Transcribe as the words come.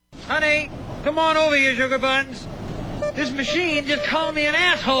Honey, come on over here, sugar buns. This machine just called me an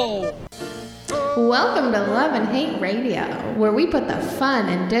asshole. Welcome to Love and Hate Radio, where we put the fun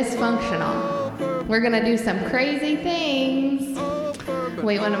in dysfunctional. We're gonna do some crazy things.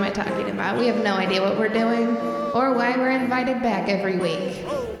 Wait, what am I talking about? We have no idea what we're doing or why we're invited back every week.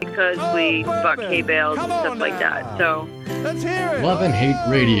 Because we bought K-Bales and stuff like that, so. Let's hear it. Love and Hate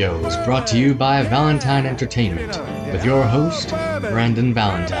Radio is brought to you by Valentine Entertainment with your host, Brandon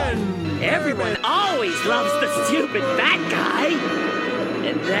Valentine. Everyone always loves the stupid fat guy.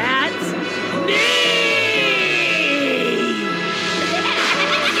 And that's me!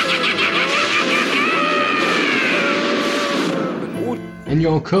 And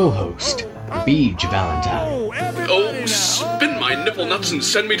your co-host, Beej Valentine. Oh, spin my nipple nuts and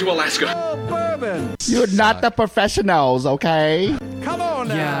send me to Alaska. You're not the professionals, okay? Come on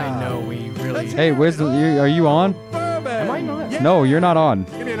now. Yeah, I know. We really. Hey, Wisdom, are you on? Am I not? No, you're not on.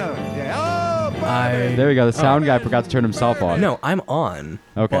 Give me another. Yeah. There we go. The sound guy forgot to turn himself on. No, I'm on.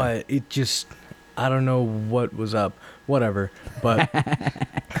 Okay. But it just, I don't know what was up. Whatever. But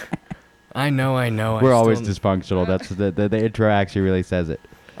I know. We're always dysfunctional. That's the intro actually really says it.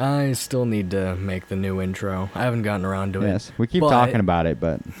 I still need to make the new intro. I haven't gotten around to it. Yes, we keep talking about it,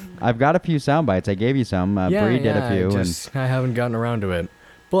 but I've got a few sound bites. I gave you some. Bree did a few. I haven't gotten around to it.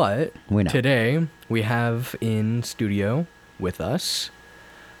 But we know. Today we have in studio with us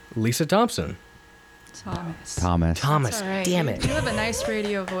Lisa Thompson. Thomas. Thomas. All right. Damn it. You have a nice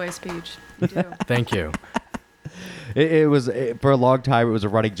radio voice, Beej. You do. Thank you. It was for a long time. It was a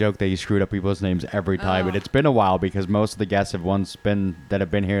running joke that you screwed up people's names every time, and it's been a while because most of the guests that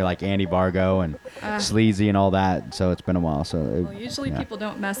have been here, like Andy Vargo and Sleazy and all that. So it's been a while. So usually people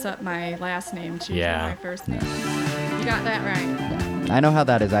don't mess up my last name. It's usually Yeah. my first name. You got that right. I know how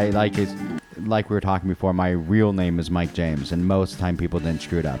that is. I like it. Like we were talking before, my real name is Mike James, and most time people didn't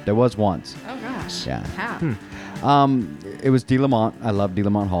screw it up. There was once. Oh gosh. Yeah. How? It was D. Lamont. I love D.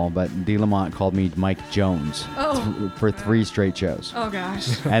 Lamont Hall, but D. Lamont called me Mike Jones for 3 straight shows. Oh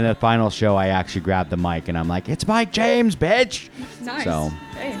gosh. And the final show, I actually grabbed the mic, and I'm like, "It's Mike James, bitch!" Nice. So,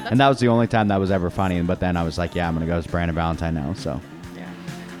 Hey, and that was the only time that was ever funny. But then I was like, "Yeah, I'm gonna go as Brandon Valentine now." So,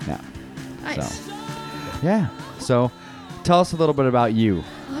 yeah. Nice. So, yeah. So, tell us a little bit about you.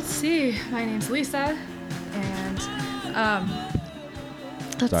 Let's see. My name's Lisa, and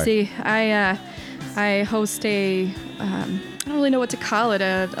let's Sorry. see. I host I don't really know what to call it,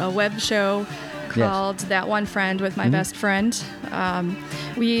 a web show called That One Friend with my best friend.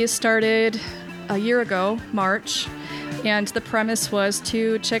 We started a year ago, March, and the premise was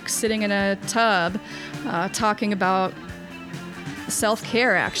 2 chicks sitting in a tub talking about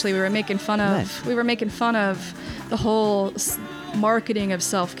self-care. Actually, we were making fun of the whole marketing of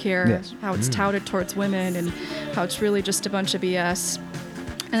self-care, how it's touted towards women and how it's really just a bunch of BS.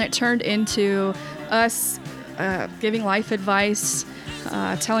 And it turned into us giving life advice,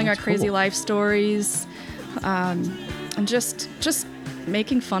 telling our crazy life stories, and just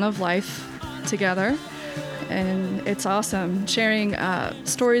making fun of life together. And it's awesome. Sharing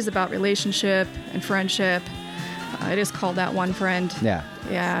stories about relationship and friendship. It is called That One Friend. Yeah.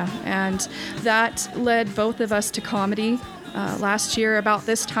 Yeah. And that led both of us to comedy. Last year, about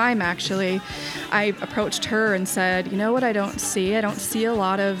this time, actually, I approached her and said, you know what I don't see? I don't see a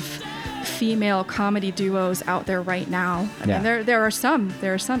lot of female comedy duos out there right now. I mean, there are some.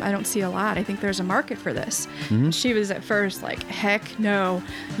 I don't see a lot. I think there's a market for this. She was at first like, heck no,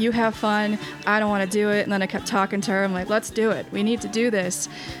 you have fun. I don't want to do it. And then I kept talking to her. I'm like, let's do it. We need to do this.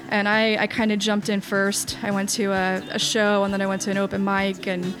 And I kind of jumped in first. I went to a show, and then I went to an open mic,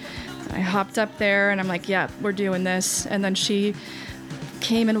 and I hopped up there, and I'm like, yeah, we're doing this. And then she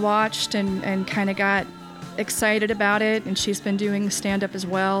came and watched and kind of got excited about it, and she's been doing stand-up as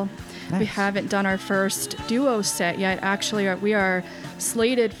well. Nice. We haven't done our first duo set yet. Actually, we are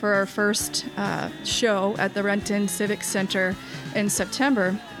slated for our first show at the Renton Civic Center in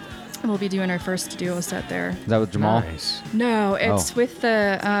September. We'll be doing our first duo set there. Is that with Jamal? Nice. No, it's with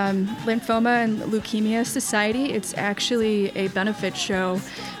the Lymphoma and Leukemia Society. It's actually a benefit show.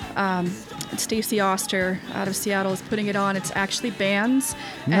 Stacey Oster out of Seattle is putting it on. It's actually bands.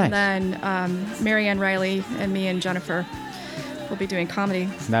 Nice. And then Marianne Riley and me and Jennifer will be doing comedy.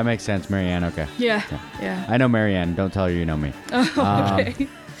 That makes sense, Marianne. Okay. Yeah. I know Marianne. Don't tell her you know me. Oh, okay.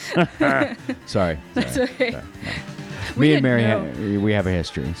 Sorry. That's okay. Sorry. No. Me and Marianne, we have a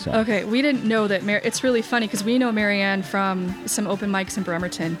history. So. Okay, we didn't know that. It's really funny because we know Marianne from some open mics in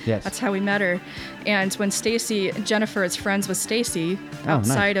Bremerton. Yes. That's how we met her. And when Jennifer is friends with Stacy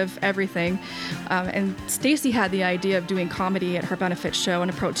outside of everything, and Stacy had the idea of doing comedy at her benefit show and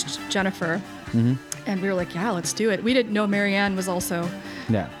approached Jennifer. Mm-hmm. And we were like, yeah, let's do it. We didn't know Marianne was also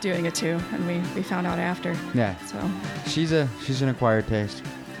Yeah. doing it too, and we found out after. Yeah. So She's an acquired taste.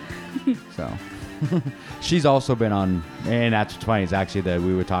 So she's also been on, and that's what's funny is actually that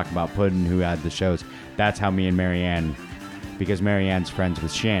we were talking about Puddin', who had the shows. That's how me and Marianne, because Marianne's friends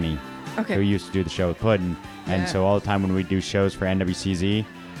with Shani, Okay. who used to do the show with Puddin', and Yeah. so all the time when we do shows for NWCZ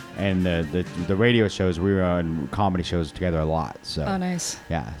and the radio shows, we were on comedy shows together a lot. So Oh, nice.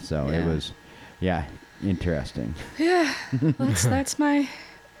 Yeah, so it Yeah. was, interesting. Yeah, that's my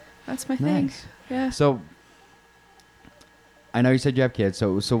thing. Nice. Yeah. So I know you said you have kids.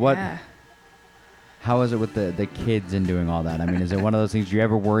 So what? Yeah. How is it with the kids and doing all that? I mean, is it one of those things you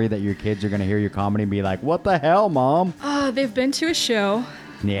ever worry that your kids are going to hear your comedy and be like, "What the hell, Mom?" They've been to a show.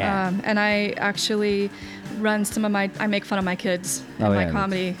 Yeah. And I actually run I make fun of my kids in Oh, my yeah.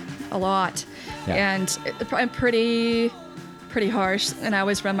 comedy a lot. Yeah. And I'm pretty harsh, and I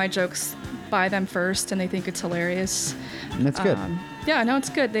always run my jokes by them first, and they think it's hilarious. That's good. Yeah, no, it's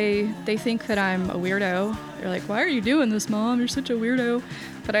good. They think that I'm a weirdo. They're like, "Why are you doing this, Mom? You're such a weirdo."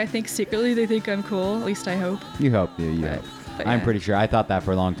 But I think secretly they think I'm cool. At least I hope. You hope, you hope. but I'm yeah. pretty sure. I thought that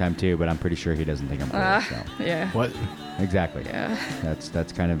for a long time too, but I'm pretty sure he doesn't think I'm cool. So. Yeah. What? Exactly. Yeah.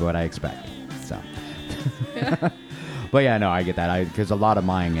 That's kind of what I expect. So. Yeah. But yeah, no, I get that. Because a lot of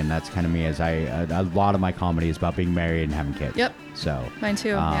mine, and that's kind of me, is a lot of my comedy is about being married and having kids. Yep. So. Mine too,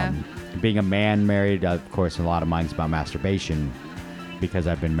 yeah. Being a man married, of course, a lot of mine's about masturbation, because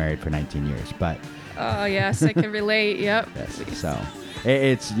I've been married for 19 years. But. Oh yes, I can relate. Yep. Yes. So.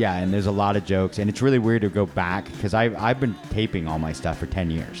 It's and there's a lot of jokes, and it's really weird to go back because I've been taping all my stuff for 10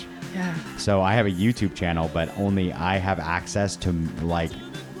 years. Yeah. So I have a YouTube channel, but only I have access to like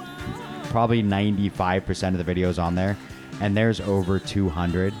probably 95% of the videos on there, and there's over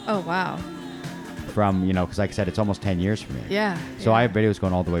 200 Oh wow. from, because like I said, it's almost 10 years for me. Yeah. So I have videos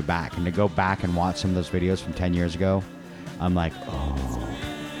going all the way back, and to go back and watch some of those videos from 10 years ago, I'm like, oh.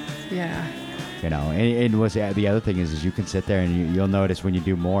 Yeah. And what's the other thing is you can sit there and you'll notice when you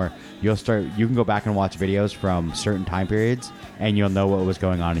do more, you can go back and watch videos from certain time periods, and you'll know what was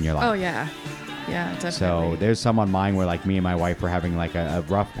going on in your life. Oh yeah. Yeah, definitely. So there's some on mine where like me and my wife were having like a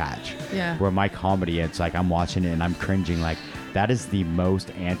rough patch. Yeah. Where my comedy, it's like I'm watching it and I'm cringing. Like that is the most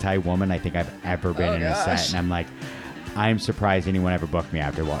anti-woman I think I've ever been in a set. And I'm like, I'm surprised anyone ever booked me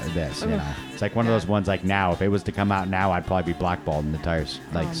after this. It's like one of those ones like now, if it was to come out now, I'd probably be blackballed in the entire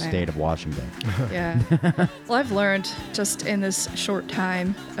state of Washington. Yeah. Well, I've learned just in this short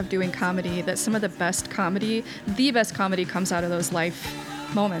time of doing comedy that some of the best comedy comes out of those life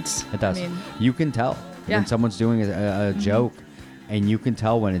moments. It does. I mean, you can tell when someone's doing a joke, and you can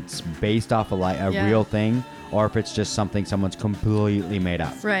tell when it's based off a real thing, or if it's just something someone's completely made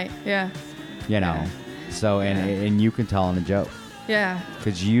up. right. Yeah. So, and you can tell on a joke. Yeah.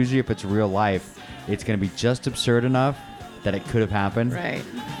 Because usually if it's real life, it's going to be just absurd enough that it could have happened. Right.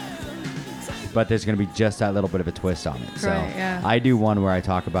 But there's going to be just that little bit of a twist on it. So Right, yeah. I do one where I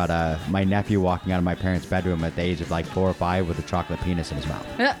talk about my nephew walking out of my parents' bedroom at the age of like 4 or 5 with a chocolate penis in his mouth.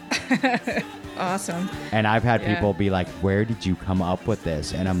 Awesome. And I've had Yeah. people be like, "Where did you come up with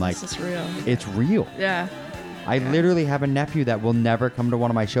this?" And I'm like, This is real. "It's real." Yeah. I literally have a nephew that will never come to one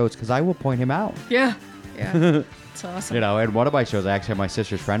of my shows because I will point him out. Yeah. Yeah. It's awesome. And one of my shows, I actually had my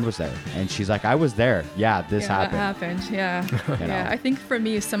sister's friend was there, and she's like, "I was there. Yeah, this happened." That happened. Yeah. Yeah. I think for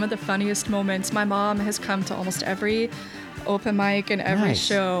me, some of the funniest moments. My mom has come to almost every open mic and every Nice.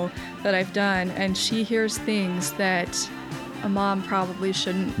 show that I've done, and she hears things that a mom probably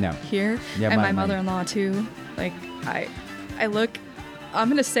shouldn't hear. Yeah, and my- my mother-in-law too. Like I look. I'm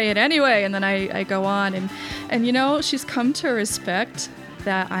gonna say it anyway, and then I go on, and she's come to respect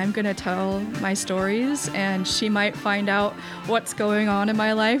that I'm gonna tell my stories, and she might find out what's going on in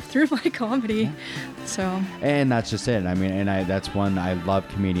my life through my comedy. So And that's just it. I mean, that's one I love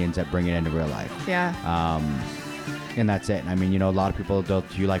comedians that bring it into real life. yeah, And that's it. I mean, a lot of people do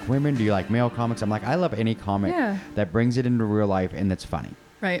you like women? Do you like male comics? I'm like, I love any comic Yeah. that brings it into real life and that's funny.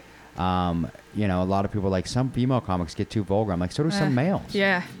 right. A lot of people are like some female comics get too vulgar. I'm like, so do some males.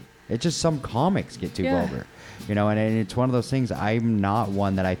 Yeah, It's just some comics get too Yeah. vulgar. And it's one of those things. I'm not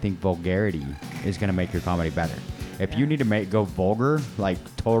one that I think vulgarity is going to make your comedy better. If you need to go vulgar, like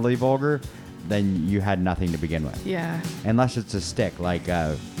totally vulgar, then you had nothing to begin with. yeah, Unless it's a stick, like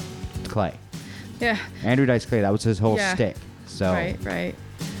Clay. yeah. Andrew Dice Clay, that was his whole Yeah. stick. So Right.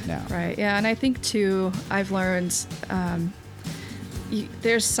 yeah. Right. Yeah, and I think too, I've learned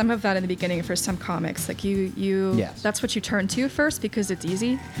there's some of that in the beginning for some comics. Like you Yes. that's what you turn to first because it's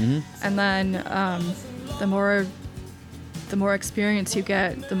easy, Mhm. and then the more experience you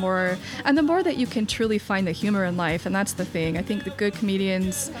get, the more that you can truly find the humor in life, and that's the thing. I think the good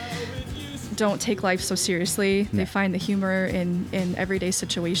comedians don't take life so seriously. They find the humor in everyday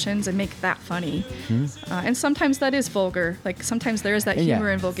situations and make that funny. And sometimes that is vulgar. Like sometimes there is that humor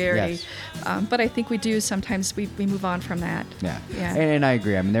and vulgarity. Yes. But I think we do sometimes we move on from that. Yeah. Yeah. And I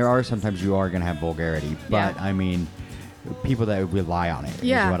agree. I mean, there are sometimes you are going to have vulgarity, but Yeah. I mean, people that rely on it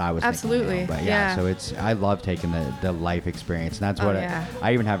Yeah, is what I was absolutely. thinking. But Yeah. so I love taking the life experience. And that's what yeah.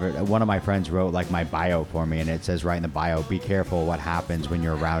 I even have one of my friends wrote like my bio for me, and it says right in the bio, be careful what happens when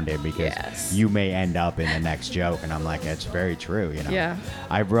you're around him because Yes. you may end up in the next joke. And I'm like, it's very true, you know. Yeah.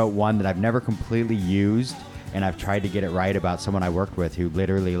 I wrote one that I've never completely used, and I've tried to get it right about someone I worked with who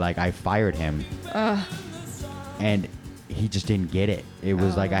literally like I fired him. And he just didn't get it. It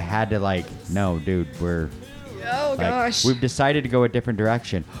was like I had to like, no, dude, Oh like, gosh. we've decided to go a different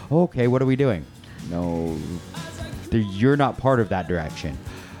direction. Okay, what are we doing? No, you're not part of that direction.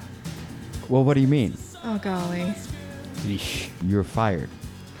 Well, what do you mean? Oh golly. You're fired.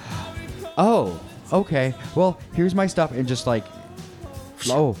 Oh, okay. Well, here's my stuff, and just like,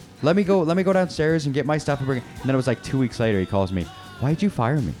 oh, let me go downstairs and get my stuff and bring it. And then it was like 2 weeks later, he calls me. Why'd you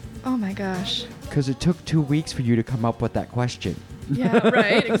fire me? Oh my gosh. Because it took 2 weeks for you to come up with that question. Yeah,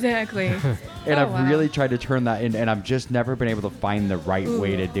 right, exactly. And Oh, I've wow. really tried to turn that in, and I've just never been able to find the right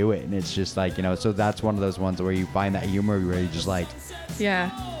way to do it. And it's just like, you know, so that's one of those ones where you find that humor where you just like, Yeah.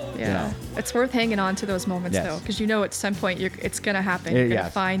 Yeah. You know. It's worth hanging on to those moments Yes. though, because you know at some point it's gonna happen. You're gonna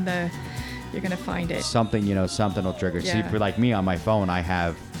yes. you're gonna find it. something, you know, something will trigger. See, Yeah. for like me on my phone, I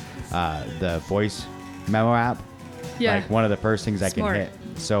have the voice memo app. Yeah. Like one of the first things I Smart. can hit.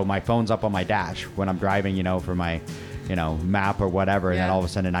 So my phone's up on my dash when I'm driving, you know, for my, you know, map or whatever. And then Yeah. all of a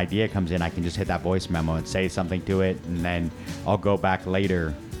sudden an idea comes in. I can just hit that voice memo and say something to it. And then I'll go back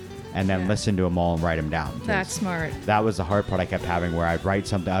later and then Yeah. listen to them all and write them down. 'Cause That's smart. that was the hard part I kept having where I'd write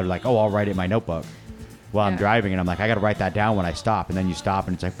something. I'd be like, oh, I'll write it in my notebook while I'm Yeah. driving. And I'm like, I got to write that down when I stop. And then you stop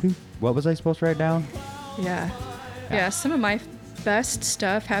and it's like, "Phew, what was I supposed to write down? Yeah. Yeah. Some of my best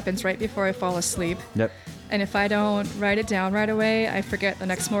stuff happens right before I fall asleep. Yep. And if I don't write it down right away, I forget the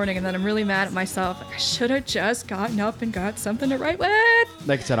next morning, and then I'm really mad at myself. Like, I should have just gotten up and got something to write with.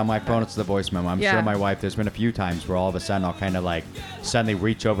 Like I said, on my phone, it's the voice memo. I'm Yeah. sure my wife, there's been a few times where all of a sudden I'll kind of like suddenly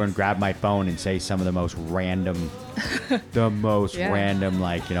reach over and grab my phone and say some of the most random, Yeah. random,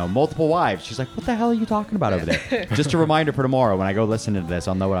 like, you know, multiple wives. She's like, what the hell are you talking about over there? Just a reminder for tomorrow when I go listen to this,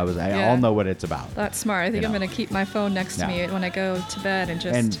 I'll know what I'll know what it's about. That's smart. I think You I'm know. going to keep my phone next to Yeah. me when I go to bed and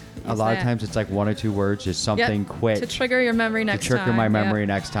just. And a use lot of that. times it's like one or two words, just something Yep. quick. To trigger your memory next to trigger time. my Yep. memory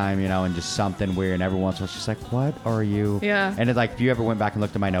next time, you know, and just something weird. And every once in a while, it's just like, what are you? Yeah. And it's like, if you ever went back and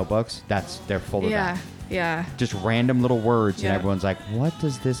looked at my notebooks, they're full of Yeah. that. Yeah. Just random little words, Yeah. and everyone's like, what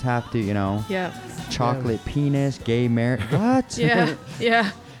does this have to, you know? Yeah. Chocolate penis, gay marriage, what? Yeah.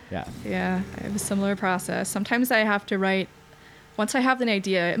 Yeah. Yeah. Yeah. I have a similar process. Sometimes I have to write, once I have an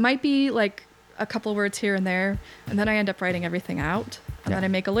idea, it might be like a couple words here and there, and then I end up writing everything out, and Yeah. then I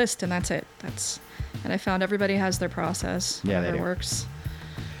make a list, and that's it. And I found everybody has their process. Yeah, they whatever do. works.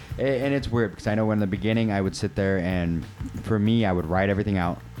 And it's weird because I know when in the beginning I would sit there and for me, I would write everything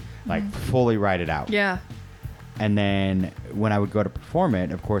out, like fully write it out. Yeah. And then when I would go to perform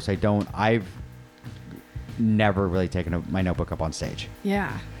it, of course, I've never really taken my notebook up on stage.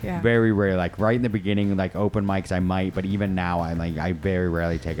 Yeah. Yeah. Very rare, like right in the beginning, like open mics I might, but even now I very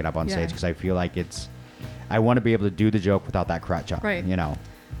rarely take it up on Yeah. stage because I feel like I want to be able to do the joke without that crutch on, Right. you know?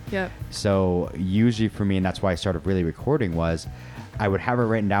 Yep. So usually for me, and that's why I started really recording, was I would have it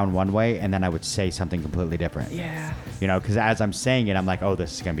written down one way and then I would say something completely different. Yeah. You know, because as I'm saying it, I'm like, oh,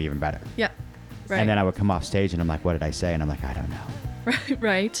 this is going to be even better. Yep. Right. And then I would come off stage and I'm like, what did I say? And I'm like, I don't know.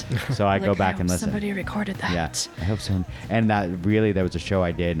 Right. So I Like, go back I and hope listen. Somebody recorded that. Yeah, I hope so. And that really, there was a show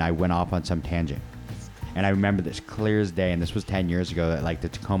I did and I went off on some tangent. And I remember this clear as day, and this was 10 years ago, that like the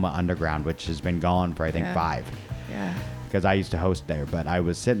Tacoma Underground, which has been gone for I think Yeah. 5. Yeah. Because I used to host there, but I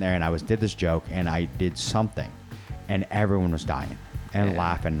was sitting there and I did this joke and I did something and everyone was dying and Yeah.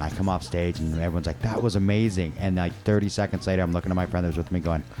 laughing. And I come off stage and everyone's like, that was amazing. And like 30 seconds later, I'm looking at my friend that was with me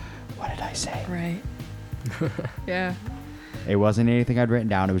going, what did I say? Right. Yeah. It wasn't anything I'd written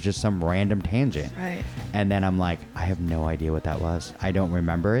down. It was just some random tangent. Right. And then I'm like, I have no idea what that was. I don't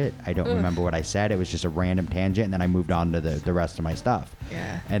remember it. I don't remember what I said. It was just a random tangent. And then I moved on to the rest of my stuff.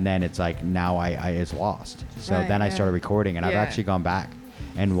 Yeah. And then it's like, now it's lost. So Right, then I yeah. started recording. And I've Yeah. actually gone back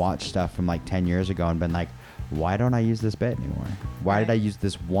and watched stuff from like 10 years ago and been like, why don't I use this bit anymore? Why did I Right. use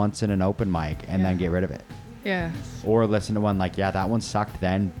this once in an open mic and then Yeah. get rid of it? Yeah. Or listen to one like, yeah, that one sucked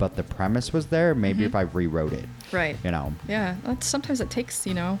then, but the premise was there. Maybe Mm-hmm. if I rewrote it, Right. you know. Yeah. Sometimes it takes,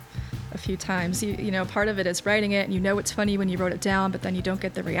 a few times. Part of it is writing it, and it's funny when you wrote it down, but then you don't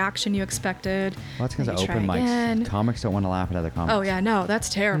get the reaction you expected. Well, that's because and of you try open mics. again. Comics don't want to laugh at other comics. Oh yeah, no, that's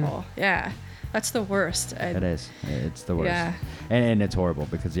terrible. Yeah. That's the worst. It is. It's the worst. Yeah. And it's horrible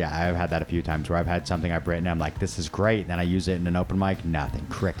because, I've had that a few times where I've had something I've written and I'm like, this is great. And then I use it in an open mic, nothing,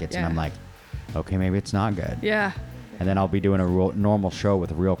 crickets. And Yeah. I'm like, okay, maybe it's not good. Yeah. And then I'll be doing a normal show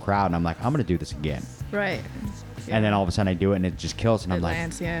with a real crowd and I'm like, I'm going to do this again. Right. And then all of a sudden I do it and it just kills. And I'm It like,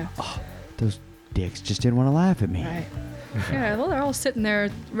 lands, yeah. oh, those dicks just didn't want to laugh at me. Right. Yeah, well, they're all sitting there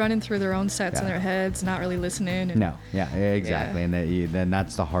running through their own sets in their heads, not really listening. And No, exactly. Yeah. And then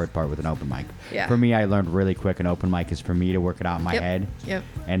that's the hard part with an open mic. Yeah. For me, I learned really quick an open mic is for me to work it out in my Yep. head. Yep.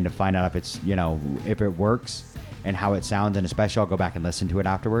 And to find out if it's, if it works and how it sounds. And especially I'll go back and listen to it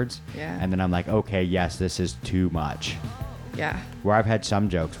afterwards. Yeah. And then I'm like, okay, yes, this is too much. Yeah. Where I've had some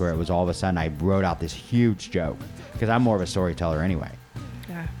jokes where it was all of a sudden I wrote out this huge joke because I'm more of a storyteller anyway.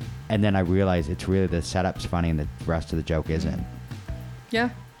 Yeah. And then I realized it's really the setup's funny and the rest of the joke isn't. Yeah.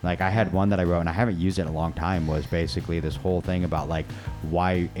 Like I had one that I wrote and I haven't used it in a long time was basically this whole thing about like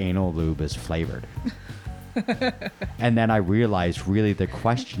why anal lube is flavored. And then I realized really the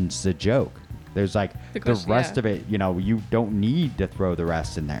question's the joke. There's like the rest of it, you don't need to throw the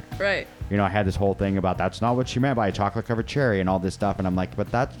rest in there. Right. I had this whole thing about that's not what she meant by a chocolate covered cherry and all this stuff. And I'm like,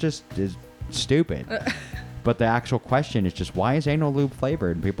 but that just is stupid. But the actual question is just why is anal lube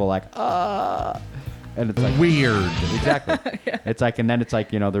flavored? And people are like, and it's like weird. Exactly. Yeah. It's like, and then it's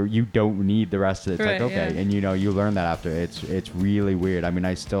like, you don't need the rest of it. It's Right, like, okay. yeah. And you learn that after. It's really weird. I mean,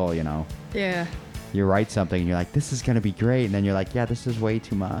 I still, Yeah. you write something and you're like, this is going to be great. And then you're like, yeah, this is way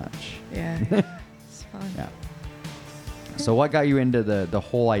too much. Yeah. It's fun. Yeah. So what got you into the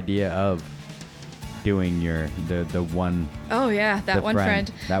whole idea of doing the one? Oh yeah, that the one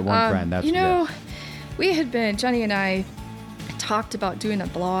friend. That one friend. That's we had been, Jenny and I talked about doing a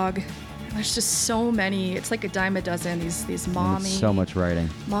blog. There's just so many. It's like a dime a dozen. These mommy. It's so much writing.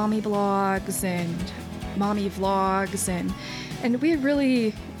 Mommy blogs and mommy vlogs and we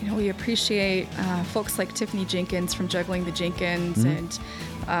really, we appreciate folks like Tiffany Jenkins from Juggling the Jenkins and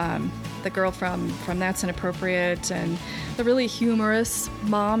the girl from That's Inappropriate and the really humorous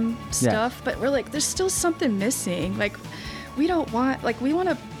mom stuff. But we're like, there's still something missing. Like, we want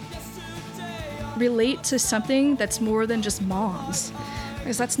to relate to something that's more than just moms.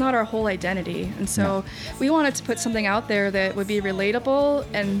 Because that's not our whole identity. And so we wanted to put something out there that would be relatable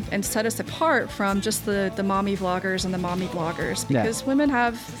and set us apart from just the mommy vloggers and the mommy bloggers. Because women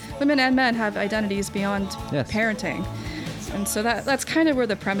and men have identities beyond parenting. And so that's kind of where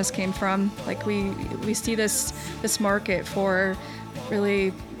the premise came from. Like we see this market for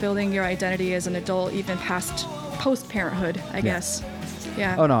really building your identity as an adult, even post-parenthood, I guess.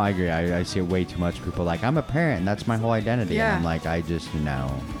 Yeah. Oh no, I agree. I see it way too much. People like, I'm a parent, and that's my whole identity. Yeah. And I'm like, I just,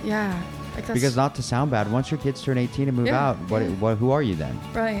 Yeah. Like that's, because not to sound bad, once your kids turn 18 and move out, who are you then?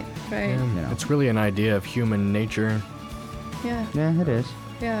 Right. It's really an idea of human nature. Yeah. Yeah, it is.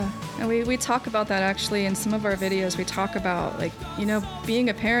 Yeah, and we talk about that actually in some of our videos. We talk about being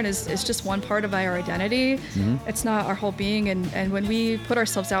a parent is just one part of our identity. It's not our whole being, and when we put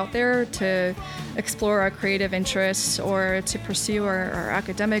ourselves out there to explore our creative interests or to pursue our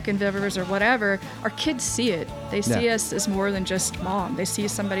academic endeavors or whatever, our kids see it. They see us as more than just mom. They see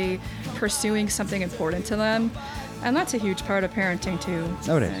somebody pursuing something important to them. And that's a huge part of parenting too.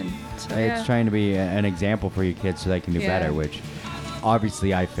 Oh, it is. And so, It's trying to be an example for your kids so they can do better, which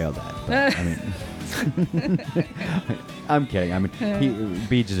obviously I failed at. But, I mean, I'm kidding. I mean,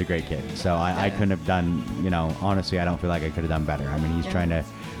 Beach is a great kid, so I couldn't have done, honestly, I don't feel like I could have done better. I mean,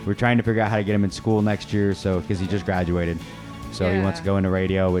 we're trying to figure out how to get him in school next year, because he just graduated. So he wants to go into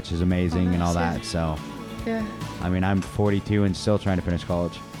radio, which is amazing and all that. So, I mean, I'm 42 and still trying to finish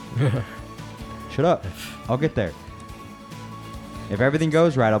college. Shut up. I'll get there. If everything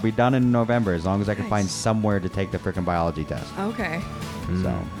goes right, I'll be done in November as long as I can find somewhere to take the freaking biology test. Okay.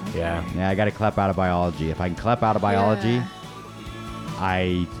 So, yeah, I got to clep out of biology. If I can clep out of biology,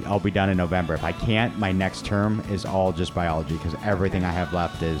 I'll be done in November. If I can't, my next term is all just biology because everything I have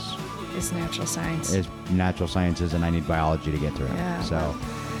left is natural science. Is natural sciences, and I need biology to get through it. Yeah, so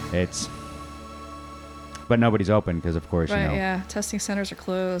it's. But nobody's open because, of course, yeah. Testing centers are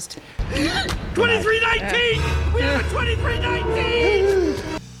closed. 2319! We have a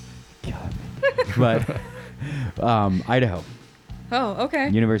 2319! But Idaho. Oh, okay.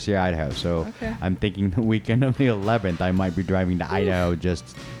 University of Idaho. So I'm thinking the weekend of the 11th, I might be driving to Idaho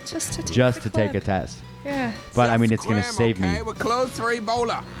just to take a test. Yeah. But I mean, it's going to save me. We're closed 3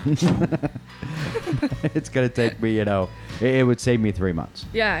 bowler. It's going to take me, it would save me 3 months.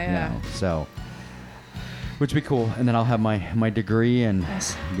 Yeah. So, which would be cool. And then I'll have my degree and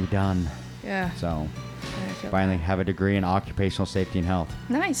be done. Yeah. So, finally have a degree in occupational safety and health.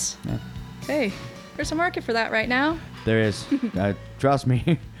 Nice. Yeah. Hey, there's a market for that right now. There is. Trust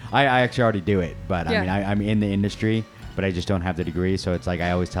me. I actually already do it, but I Yeah. mean, I'm in the industry, but I just don't have the degree. So it's like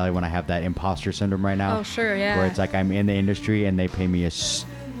I always tell you when I have that imposter syndrome right now. Oh, sure, yeah. Where it's like I'm in the industry and they pay me a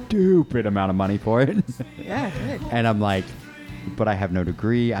stupid amount of money for it. Yeah, good. And I'm like, but I have no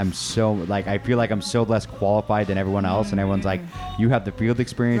degree. I'm so like I feel like I'm so less qualified than everyone else, and everyone's like, you have the field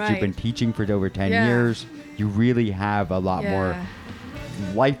experience. You've Right. been teaching for over 10 Yeah. years. You really have a lot more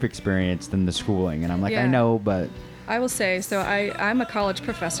Yeah. life experience than the schooling. And I'm like, I Yeah. know, but I will say, so I'm a college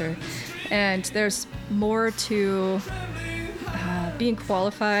professor, and there's more to being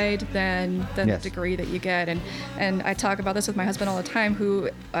qualified than Yes. the degree that you get. And I talk about this with my husband all the time, who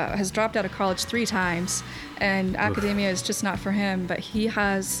has dropped out of college 3 times, and academia is just not for him. But he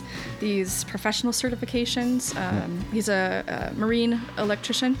has these professional certifications. He's a marine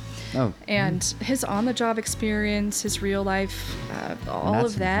electrician. Oh. And his on-the-job experience, his real life, all that's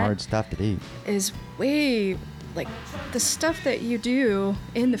of some that hard stuff to do. is way like the stuff that you do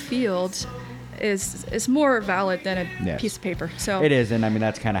in the field is more valid than a Yes. piece of paper. So It is, and I mean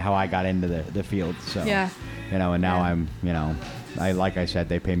that's kind of how I got into the field. So Yeah. you know, and now Yeah. I'm, you know, like I said,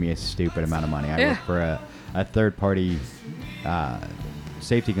 they pay me a stupid amount of money. I Yeah. work for a third party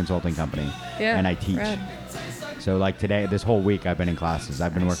safety consulting company, Yeah, and I teach. rad. So like today, this whole week, I've been in classes.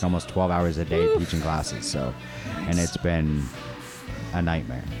 I've been working almost 12 hours a day teaching classes. So, and it's been a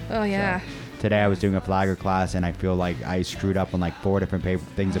nightmare. Oh yeah. So, today I was doing a flagger class, and I feel like I screwed up on like 4 different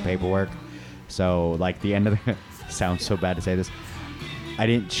things of paperwork. So like the end of the sounds so bad to say this, I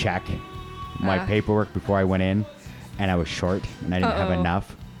didn't check my paperwork before I went in, and I was short, and I didn't have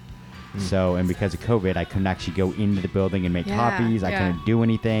enough. So, and because of COVID, I couldn't actually go into the building and make Yeah, copies. I yeah. couldn't do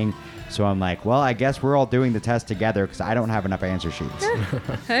anything. So I'm like, well, I guess we're all doing the test together because I don't have enough answer sheets.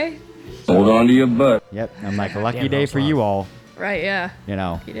 Hey. Hold on to your butt. Yep. I'm like, a lucky Damn, day that was for loud. you all, Right. Yeah. you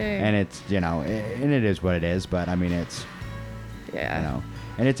know. Lucky day. And it's, you know, and it is what it is. But I mean, it's, Yeah. you know,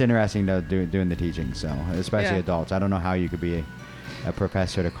 and it's interesting to doing the teaching. So, especially Yeah. adults. I don't know how you could be a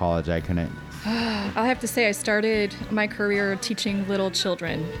professor to college. I couldn't. I'll have to say I started my career teaching little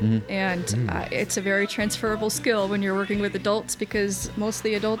children, Mm-hmm. and it's a very transferable skill when you're working with adults, because most of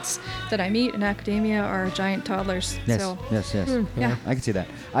the adults that I meet in academia are giant toddlers. Yes, So, yes. yeah. I can see that.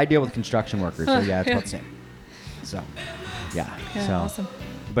 I deal with construction workers, so yeah, it's Yeah. about the same. So, yeah. Yeah, so, awesome.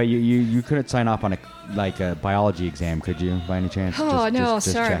 But you couldn't sign off on a biology exam, could you, by any chance? Oh no,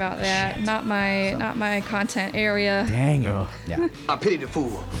 Just sorry check. about that. Shit. Not my content area. Dang. Oh. Yeah. I pity the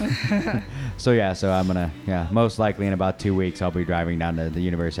fool. So I'm gonna most likely in about 2 weeks I'll be driving down to the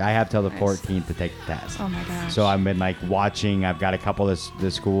university. I have till the Nice. 14th to take the test. Oh my gosh. So I've been like watching. I've got a couple of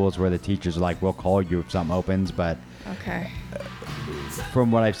the schools where the teachers are like, "We'll call you if something opens," but Okay.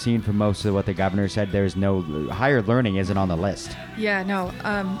 from what I've seen from most of what the governor said, there's no higher learning isn't on the list. Yeah. No.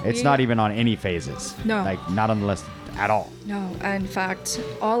 It's not even on any phases. No. Like not on the list at all. No. In fact,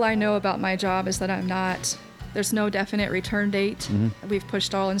 all I know about my job is that I'm not. There's no definite return date. Mm-hmm. We've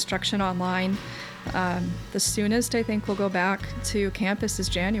pushed all instruction online. The soonest I think we'll go back to campus is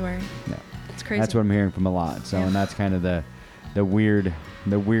January. Yeah. It's crazy. That's what I'm hearing from a lot. So Yeah. and that's kind of the weird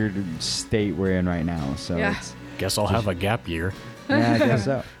state we're in right now. So Yeah. it's Guess I'll have a gap year. yeah, I guess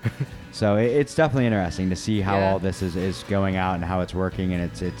so. So it's definitely interesting to see how Yeah. all this is going out and how it's working, and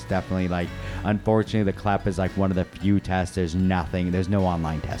it's definitely like, unfortunately, the CLEP is like one of the few tests. There's no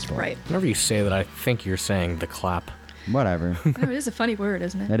online test for Right. Whenever you say that, I think you're saying the clap. it. Whatever. Oh, it is a funny word,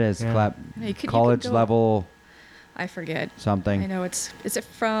 isn't it? It is Yeah. CLEP, Yeah, you could college go- level I forget. something. I know it's. Is it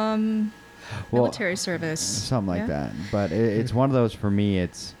from Well, military service? something like Yeah? that. But it's one of those for me.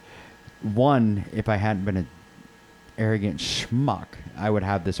 It's one, if I hadn't been an arrogant schmuck, I would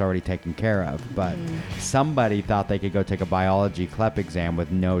have this already taken care of. But somebody thought they could go take a biology CLEP exam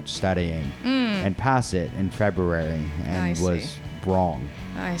with no studying and pass it in February and I see. was wrong.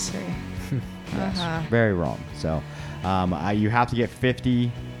 I see. Yes, Uh-huh. very wrong. So you have to get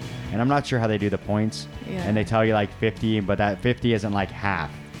 50, and I'm not sure how they do the points. Yeah. And they tell you like 50, but that 50 isn't like half.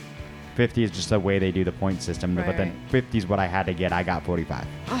 50 is just the way they do the point system. Right, but then right. 50 is what I had to get. I got 45.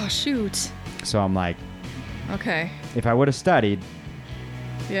 Oh shoot. So I'm like, Okay. if I would have studied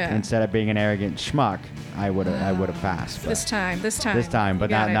Yeah. instead of being an arrogant schmuck, I would have passed. But This time. This time, but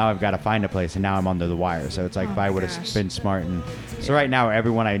You got now it. I've got to find a place, and now I'm under the wire. So it's like Oh if I my would gosh. have been smart, and so right now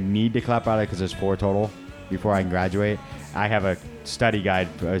everyone I need to clap out of because there's 4 total before I can graduate. I have a study guide,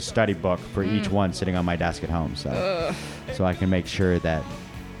 a study book for each Mm. one sitting on my desk at home, so I can make sure that,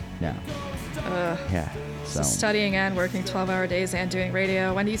 yeah, yeah. So Studying and working 12-hour days and doing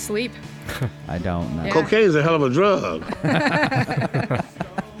radio. When do you sleep? I don't know. Yeah. Cocaine's a hell of a drug.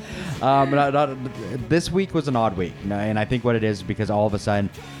 This week was an odd week, and I think what it is because all of a sudden,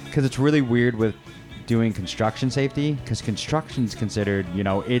 because it's really weird with doing construction safety, because construction's considered,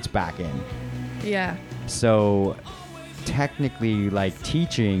 it's back in. Yeah. So technically, like,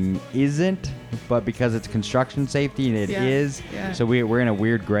 teaching isn't, but because it's construction safety and it is, so we're in a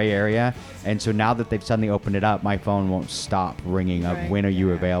weird gray area. And so now that they've suddenly opened it up, my phone won't stop ringing of when are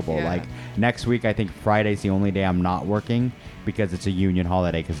you available. Like next week, I think Friday's the only day I'm not working because it's a union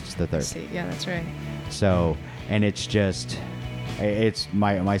holiday because it's the 3rd. See, yeah, that's right. So, and it's just, it's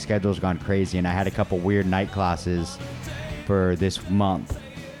my schedule's gone crazy, and I had a couple weird night classes for this month,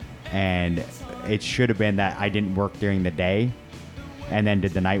 and it should have been that I didn't work during the day and then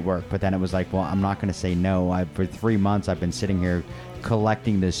did the night work, but then it was like, well, I'm not going to say no. For 3 months I've been sitting here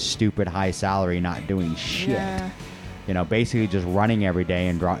collecting this stupid high salary, not doing shit. Basically just running every day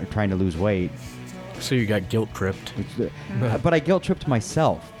and trying to lose weight. So you got guilt tripped. But I guilt tripped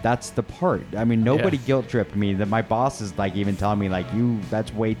myself. That's the part. I mean, nobody guilt tripped me. That my boss is like even telling me like,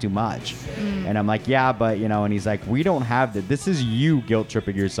 that's way too much. And I'm like, yeah, but and he's like, we don't have that. This is you guilt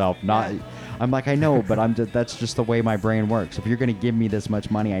tripping yourself, not. I'm like, I know, but that's just the way my brain works. If you're going to give me this much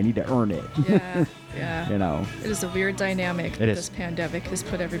money, I need to earn it. Yeah. It is a weird dynamic that this pandemic has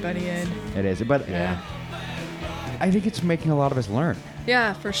put everybody in. It is, but I think it's making a lot of us learn.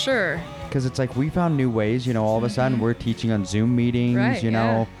 Yeah, for sure. Because it's like we found new ways, all of a sudden we're teaching on Zoom meetings,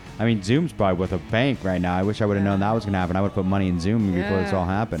 I mean, Zoom's probably with a bank right now. I wish I would have known that was going to happen. I would put money in Zoom before this all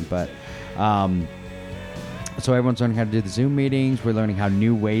happened. But so everyone's learning how to do the Zoom meetings. We're learning how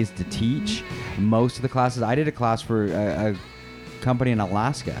new ways to teach. Most of the classes, I did a class for a company in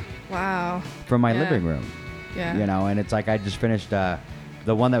Alaska. Wow. From my living room. Yeah. And it's like I just finished the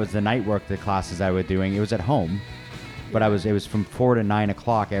one that was the night work, the classes I was doing. It was at home. But it was from 4 to 9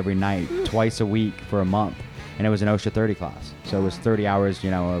 o'clock every night, twice a week for a month. And it was an OSHA 30 class. So it was 30 hours, of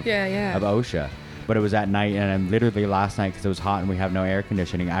OSHA. But it was at night, and literally last night, because it was hot and we have no air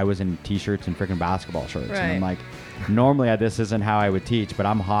conditioning, I was in T-shirts and freaking basketball shorts. Right. And I'm like, normally this isn't how I would teach, but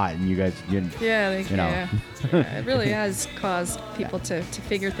I'm hot, and you guys, Yeah, it really has caused people to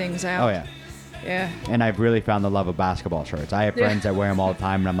figure things out. Oh, yeah. Yeah. And I've really found the love of basketball shorts. I have friends that wear them all the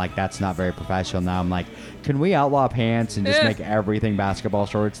time, and I'm like, that's not very professional. Now I'm like, can we outlaw pants and just make everything basketball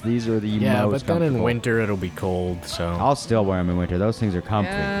shorts? These are the most but then in winter it'll be cold, so I'll still wear them in winter. Those things are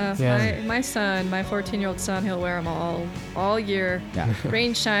comfy. Yeah. My son, my 14-year-old son, he'll wear them all year. Yeah.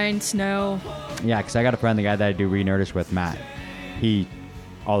 Rain, shine, snow. Yeah, because I got a friend, the guy that I do Re-Nerdish with, Matt. He,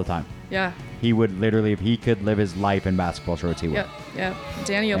 all the time. Yeah. He would literally, if he could live his life in basketball shorts, he would. Yep.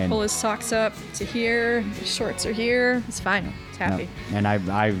 Danny will pull his socks up to here. His shorts are here. It's fine. He's happy. No. And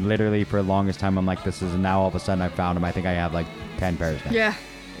I literally, for the longest time, I'm like, this is, and now all of a sudden I found him. I think I have like 10 pairs now. Yeah.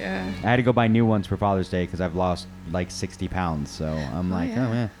 I had to go buy new ones for Father's Day because I've lost like 60 pounds. So I'm like, oh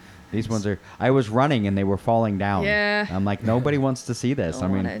man, these ones are, I was running and they were falling down. Yeah. I'm like, nobody wants to see this.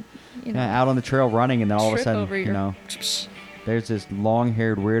 Don't I mean, wanna, out on the trail running, and then all of a sudden, over there's this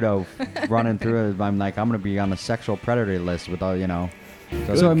long-haired weirdo running through it. I'm like, I'm going to be on a sexual predator list with all,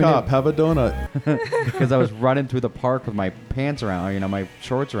 So cop, have a donut. Because I was running through the park with my pants around, my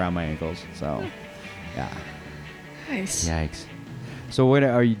shorts around my ankles. So, yeah. Nice. Yikes. So, what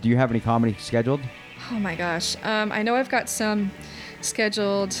do you have any comedy scheduled? Oh my gosh. I know I've got some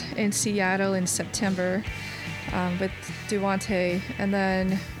scheduled in Seattle in September with Duante, and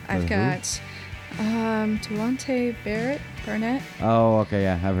then I've got Duante Burnett. Oh, okay,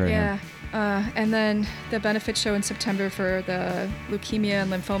 yeah, I've heard of him. And then the benefit show in September for the Leukemia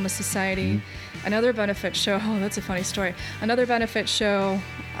and Lymphoma Society. Mm-hmm. Another benefit show. Oh, that's a funny story. Another benefit show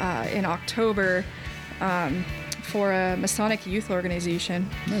in October for a Masonic youth organization.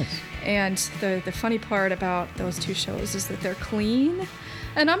 Nice. And the funny part about those two shows is that they're clean.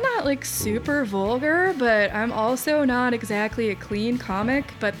 And I'm not like super vulgar, but I'm also not exactly a clean comic.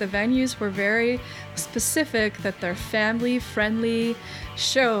 But the venues were very specific that they're family-friendly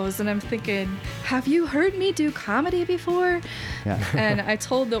shows. And I'm thinking, have you heard me do comedy before? Yeah. And I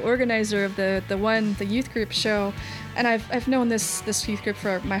told the organizer of the youth group show, and I've known this youth group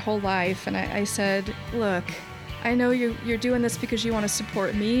for my whole life. And I said, look, I know you're doing this because you want to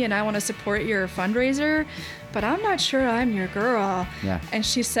support me and I want to support your fundraiser, but I'm not sure I'm your girl. Yeah. And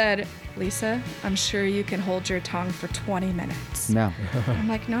she said, Lisa, I'm sure you can hold your tongue for 20 minutes. No. I'm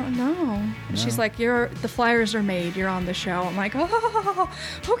like, no. And she's like, the flyers are made. You're on the show. I'm like, oh,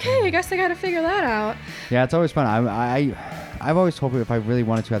 okay. I guess I got to figure that out. Yeah, it's always fun. I've always hoped if I really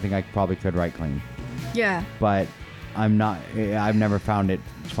wanted to, I think I probably could write clean. Yeah. But I've never found it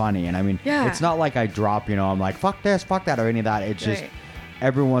funny. And I mean, it's not like I drop, I'm like, fuck this, fuck that, or any of that. It's just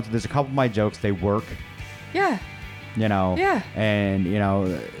every once, there's a couple of my jokes, they work. Yeah. Yeah. And,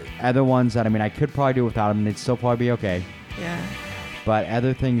 other ones that, I could probably do without them, they'd still probably be okay. Yeah. But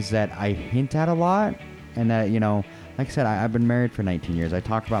other things that I hint at a lot, and that, you know, like I said, I've been married for 19 years. I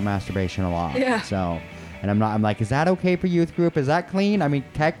talk about masturbation a lot. Yeah. So, and I'm like, is that okay for youth group? Is that clean? I mean,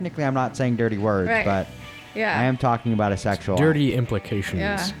 technically, I'm not saying dirty words, Right. but Yeah. I am talking about a sexual Dirty implications.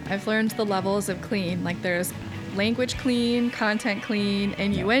 Yeah, I've learned the levels of clean. Like there's language clean, content clean,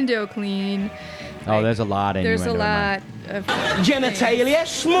 innuendo clean. Oh, there's a lot of There's a innuendo in lot of Genitalia,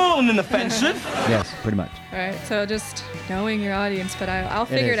 small and inoffensive. Yes, pretty much. Right. So just knowing your audience, but I'll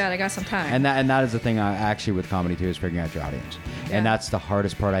figure it out. I got some time. And that is the thing actually with comedy too, is figuring out your audience. Yeah. And that's the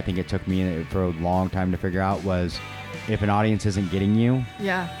hardest part. I think it took me for a long time to figure out was if an audience isn't getting you,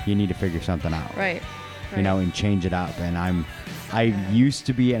 Yeah. you need to figure something out. Right. You know, and change it up. And I used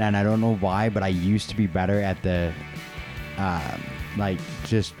to be, and I don't know why, but I used to be better at the, like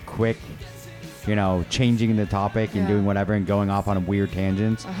just quick, you know, changing the topic and Yeah. doing whatever and going off on weird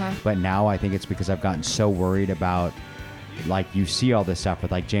tangents. Uh-huh. But now I think it's because I've gotten so worried about, like, you see all this stuff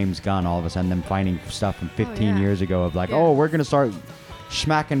with like James Gunn, all of a sudden them finding stuff from 15 yeah. years ago of like, Yeah. oh, we're going to start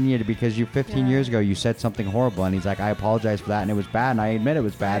smacking you because you 15 Yeah. years ago you said something horrible. And he's like, I apologize for that. And it was bad. And I admit it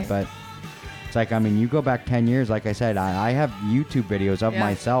was bad, Right. but it's like, I mean, you go back 10 years, like I said, I have YouTube videos of Yeah.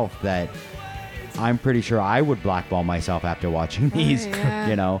 myself that I'm pretty sure I would blackball myself after watching these, yeah.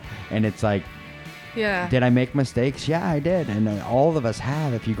 you know? And it's like, Yeah. did I make mistakes? Yeah, I did. And all of us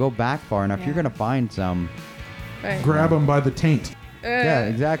have. If you go back far enough, you're Yeah. going to find some. Right. Grab them by the taint. Yeah,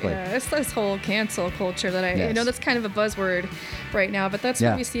 exactly. Yeah, it's this whole cancel culture that you Yes. know, that's kind of a buzzword right now, but that's Yeah.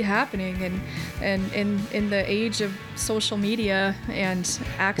 what we see happening. And in the age of social media and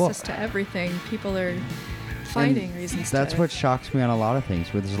access to everything, people are finding And reasons that's to. what shocks me on a lot of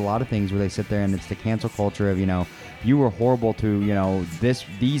things. Where there's a lot of things where they sit there and it's the cancel culture of, you know, you were horrible to, you know,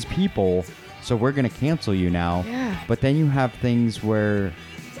 these people, so we're going to cancel you now. Yeah. But then you have things where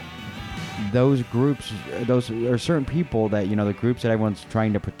those groups, those are certain people that, you know, the groups that everyone's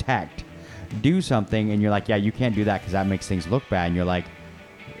trying to protect, do something, and you're like, yeah, you can't do that because that makes things look bad. And you're like,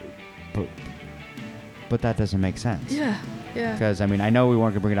 but that doesn't make sense. Yeah. Yeah. Because, I mean, I know we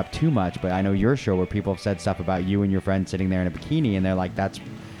weren't going to bring it up too much, but I know your show where people have said stuff about you and your friend sitting there in a bikini, and they're like, that's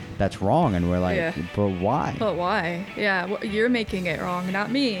wrong. And we're like, Yeah. but why? But why? Yeah, well, you're making it wrong,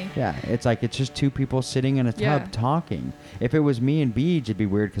 not me. Yeah, it's like, it's just two people sitting in a tub Yeah. talking. If it was me and Beej, it'd be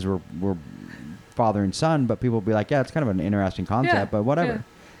weird because we're father and son, but people would be like, yeah, it's kind of an interesting concept, Yeah, but whatever. yeah.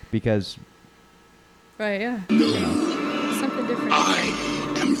 Because, Right, yeah. Something different.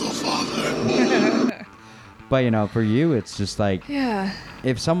 I am your father. but, you know, for you, it's just like, Yeah.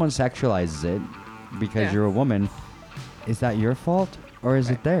 if someone sexualizes it because Yeah. you're a woman, is that your fault or is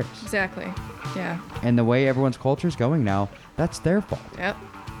it theirs? Exactly. Yeah. And the way everyone's culture is going now, that's their fault. Yep.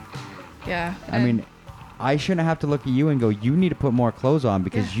 Yeah. I mean, I shouldn't have to look at you and go, you need to put more clothes on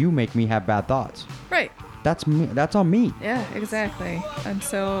because you make me have bad thoughts. Right. That's me. That's on me. Yeah, exactly. And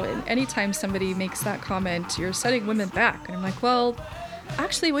so anytime somebody makes that comment, you're setting women back. And I'm like, well,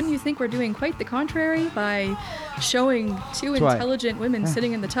 actually, wouldn't you think we're doing quite the contrary by showing two That's why- intelligent women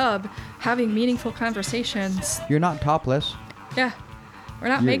sitting in the tub having meaningful conversations? You're not topless. Yeah. We're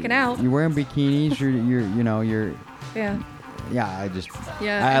not You're- making out. You're wearing bikinis. You're. Yeah. Yeah, I just.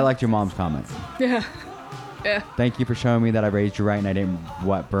 Yeah. I liked your mom's comment. Yeah. Yeah. Thank you for showing me that I raised you right and I didn't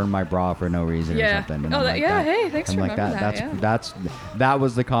burn my bra for no reason Yeah. or something. And Oh, I'm that- like, yeah, hey, thanks I'm for like remembering that. that, That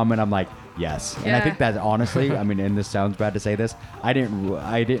was the comment. I'm like, yes. And I Yeah. think that honestly, I mean, and this sounds bad to say this, I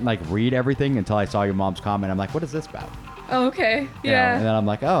didn't like read everything until I saw your mom's comment. I'm like, what is this about? Oh, okay. You know, Yeah. and then I'm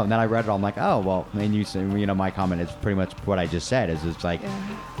like, oh, and then I read it. I'm like, oh, well, and you know, my comment is pretty much what I just said. Is it's like,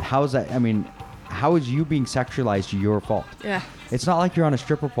 how's that? I mean, how is you being sexualized your fault? Yeah. It's not like you're on a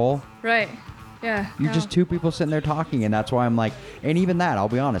stripper pole. Right. Yeah. You're no. just two people sitting there talking, and that's why I'm like, and even that, I'll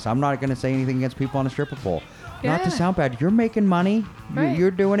be honest, I'm not going to say anything against people on a stripper pole. Not Yeah. to sound bad, you're making money. Right. You're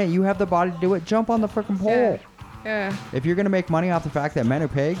doing it. You have the body to do it. Jump on the freaking pole. Yeah. If you're going to make money off the fact that men are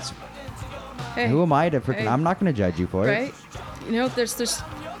pigs, Hey. who am I to freaking? Hey. I'm not going to judge you for it. Right? You know, there's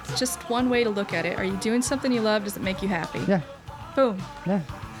just one way to look at it. Are you doing something you love? Does it make you happy? Yeah. Boom. Yeah.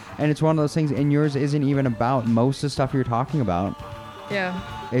 And it's one of those things, and yours isn't even about most of the stuff you're talking about. Yeah.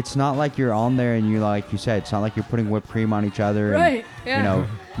 It's not like you're on there and you, like you said, it's not like you're putting whipped cream on each other and, Right, yeah. you know,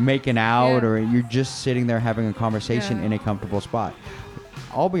 making out, Yeah. or you're just sitting there having a conversation Yeah. in a comfortable spot.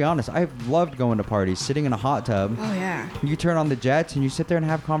 I'll be honest, I've loved going to parties, sitting in a hot tub. Oh, yeah. You turn on the jets and you sit there and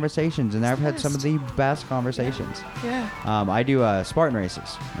have conversations, and I've had some of the best conversations. Yeah. I do Spartan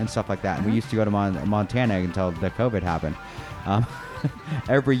races and stuff like that. And we used to go to Montana until the COVID happened.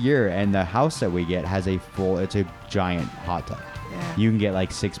 Every year, and the house that we get has it's a giant hot tub. Yeah. You can get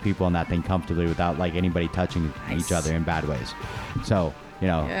like 6 people in that thing comfortably without like anybody touching each other in bad ways. So You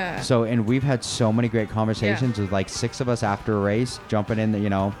know, Yeah. so, and we've had so many great conversations with like 6 of us after a race, jumping in the, you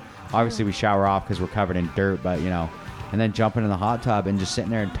know, obviously we shower off because we're covered in dirt, but you know, and then jumping in the hot tub and just sitting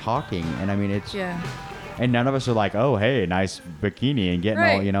there and talking. And I mean, it's, and none of us are like, oh, hey, nice bikini and getting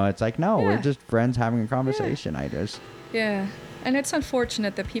all, you know, it's like, no, we're just friends having a conversation. Yeah. And it's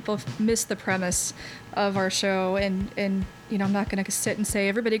unfortunate that people miss the premise of our show. And you know, I'm not going to sit and say,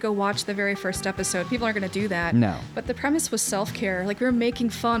 everybody go watch the very first episode. People aren't going to do that. No. But the premise was self-care. Like, we were making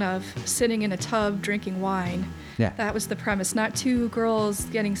fun of sitting in a tub drinking wine. Yeah. That was the premise. Not 2 girls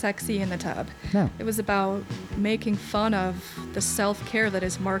getting sexy in the tub. No. It was about making fun of the self-care that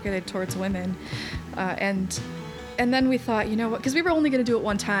is marketed towards women. And then we thought, you know what? Because we were only going to do it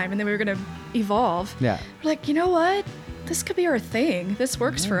one time, and then we were going to evolve. Yeah. We're like, you know what? This could be our thing. This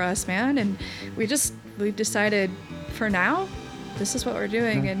works for us, man. And we've decided for now, this is what we're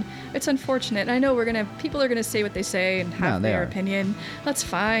doing. And it's unfortunate. And I know people are going to say what they say and have their opinion. That's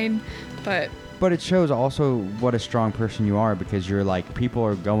fine. But it shows also what a strong person you are, because you're like, people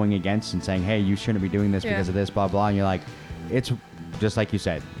are going against and saying, hey, you shouldn't be doing this because of this, blah, blah. And you're like, it's just like you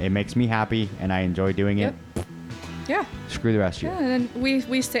said, it makes me happy and I enjoy doing it. Yeah. Screw the rest of you. Yeah, and we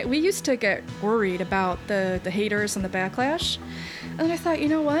used to get worried about the haters and the backlash. And then I thought, you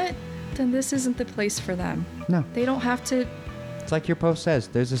know what? Then this isn't the place for them. No. They don't have to. It's like your post says,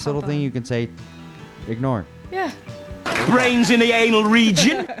 there's this little thing you can say, ignore. Yeah. Brains in the anal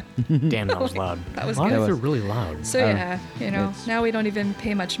region. Damn, that was loud. That was a lot good. of it really loud. So yeah, you know, now we don't even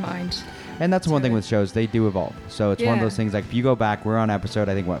pay much mind. And that's one thing with shows, they do evolve. So it's one of those things, like if you go back, we're on episode,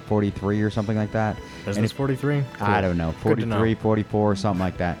 I think, 43 or something like that. Is this 43? Cool. I don't know, 43, 44, something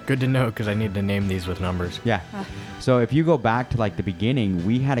like that. Good to know, because I need to name these with numbers. Yeah. So if you go back to like the beginning,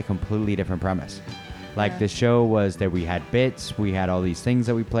 we had a completely different premise. Like the show was that we had bits, we had all these things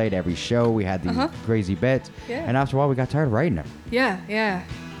that we played. Every show we had these crazy bits. Yeah. And after a while, we got tired of writing them. Yeah.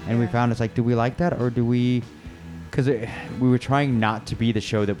 And we found it's like, do we like that, or do we? Because we were trying not to be the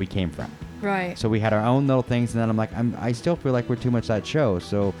show that we came from. Right. So we had our own little things, and then I'm like, I still feel like we're too much that show.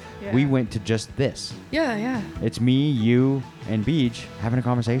 So we went to just this. Yeah. It's me, you, and Beach having a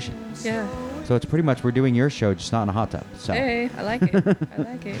conversation. Yeah. So it's pretty much we're doing your show, just not in a hot tub. So. Hey, I like it. I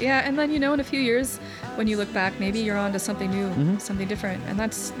like it. Yeah, and then, you know, in a few years, when you look back, maybe you're on to something new, something different. And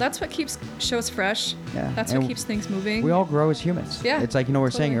that's what keeps shows fresh. Yeah. That's and what keeps things moving. We all grow as humans. Yeah. It's like, you know, we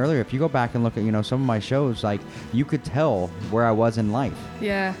were saying earlier, if you go back and look at, you know, some of my shows, like, you could tell where I was in life.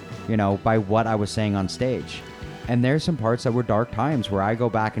 Yeah. You know, by what I was saying on stage. And there's some parts that were dark times where I go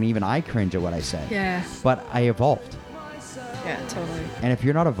back and even I cringe at what I said. Yeah. But I evolved. Yeah, totally. And if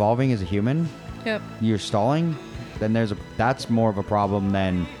you're not evolving as a human, you're stalling, then that's more of a problem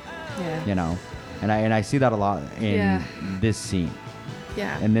than, you know. And I see that a lot in this scene.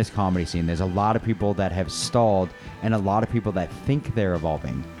 Yeah. In this comedy scene. There's a lot of people that have stalled and a lot of people that think they're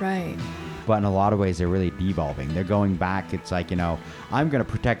evolving. Right. But in a lot of ways, they're really devolving. They're going back. It's like, you know, I'm going to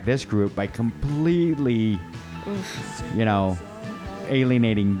protect this group by completely, you know,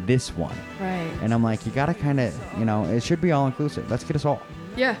 alienating this one. Right. And I'm like, you got to kind of, you know, it should be all inclusive. Let's get us all.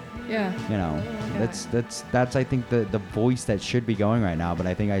 Yeah. You know, that's I think the voice that should be going right now. But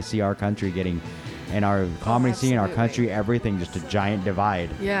I think I see our country getting, in our comedy scene, our country, everything just a giant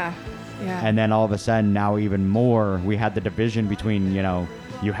divide. Yeah. And then all of a sudden, now even more, we had the division between, you know,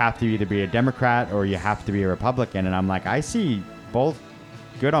 you have to either be a Democrat or you have to be a Republican. And I'm like, I see both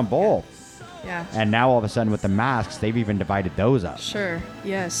good on both. Yeah. And now all of a sudden with the masks, they've even divided those up. Sure.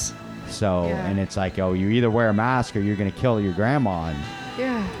 Yes. So, and it's like, oh, you either wear a mask or you're going to kill your grandma. And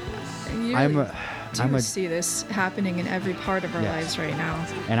yeah. And you do see this happening in every part of our lives right now.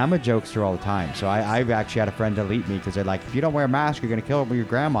 And I'm a jokester all the time. So I've actually had a friend delete me because they're like, if you don't wear a mask, you're going to kill your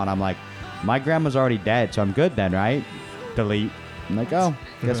grandma. And I'm like, my grandma's already dead, so I'm good then, right? Delete. I'm like, oh,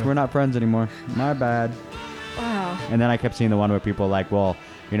 guess we're not friends anymore. My bad. Wow. And then I kept seeing the one where people are like, well,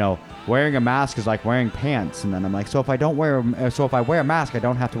 you know, wearing a mask is like wearing pants. And then I'm like, so if I wear a mask, I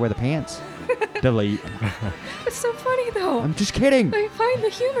don't have to wear the pants. Delete. It's so funny though. I'm just kidding. I find the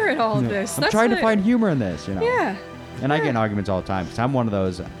humor in all of this. I'm trying to find humor in this, you know. Yeah. And I get in arguments all the time because I'm one of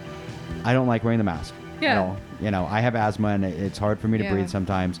those. I don't like wearing the mask. Yeah. At all. You know, I have asthma and it's hard for me to breathe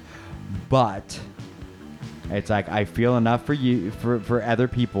sometimes. But it's like I feel enough for you, for other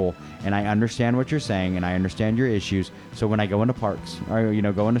people, and I understand what you're saying and I understand your issues. So when I go into parks or, you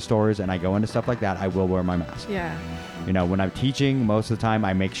know, go into stores and I go into stuff like that, I will wear my mask. Yeah. You know, when I'm teaching, most of the time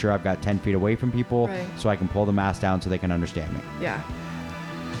I make sure I've got 10 feet away from people so I can pull the mask down so they can understand me. Yeah.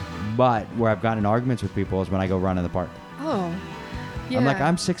 But where I've gotten in arguments with people is when I go run in the park. Oh. Yeah. I'm like,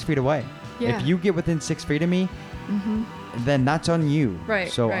 I'm 6 feet away. Yeah. If you get within 6 feet of me, then that's on you.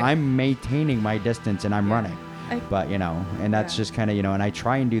 Right. So right. I'm maintaining my distance and I'm running. But, and that's just kind of, and I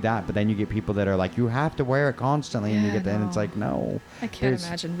try and do that, but then you get people that are like, you have to wear it constantly, and you get that, and it's like, no. I can't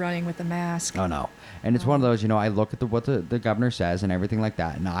imagine running with a mask. Oh, no. And it's one of those, I look at what the governor says and everything like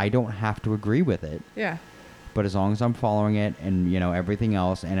that, and I don't have to agree with it. Yeah. But as long as I'm following it and, everything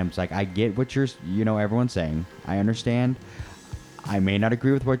else, and it's like, I get what everyone's saying. I understand. I may not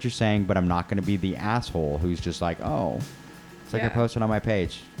agree with what you're saying, but I'm not going to be the asshole who's just like, oh. It's like I posted on my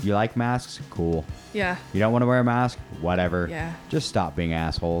page. You like masks? Cool. Yeah. You don't want to wear a mask? Whatever. Yeah. Just stop being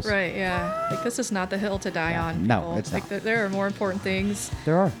assholes. Right, yeah. Like, this is not the hill to die on. No, people. it's not. There are more important things.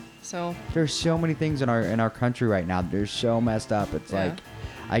 There are. So. There's so many things in our country right now. They're so messed up. It's like,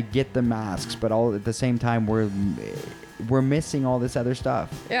 I get the masks, but all at the same time, we're missing all this other stuff.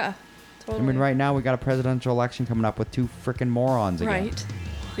 Yeah. Totally. I mean, right now we got a presidential election coming up with 2 freaking morons again. Right.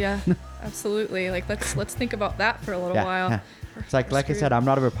 Yeah. Absolutely. Like, let's think about that for a little while. Yeah. It's like I said, I'm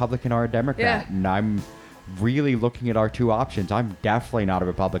not a Republican or a Democrat, and I'm really looking at our 2 options. I'm definitely not a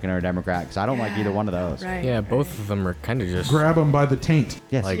Republican or a Democrat because I don't like either one of those. Right. Yeah, both of them are kind of just grab them by the taint.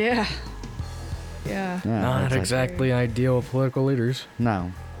 Yes. Like, Yeah. Not exactly ideal political leaders.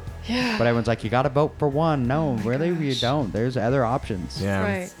 No. Yeah. But everyone's like, you got to vote for one. No, really, you don't. There's other options. Yeah.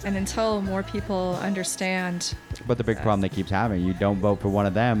 Right. And until more people understand. But the big problem they keeps having, you don't vote for one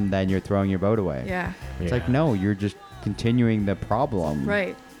of them, then you're throwing your vote away. Yeah. It's like, no, you're just continuing the problem.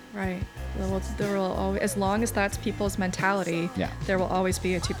 Right. Right. There will always, as long as that's people's mentality, there will always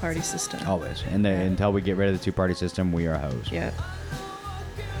be a 2-party system. Always. And until we get rid of the 2-party system, we are hosed. Yeah.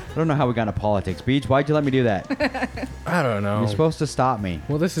 I don't know how we got into politics. Beach, why'd you let me do that? I don't know. You're supposed to stop me.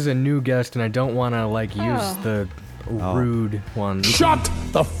 Well, this is a new guest, and I don't want to use the rude one. Shut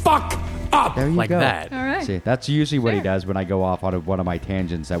the fuck up! There you like go. that. All right. See, that's usually what he does when I go off on one of my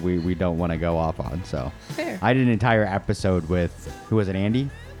tangents that we don't want to go off on. So Fair. I did an entire episode with, who was it, Andy?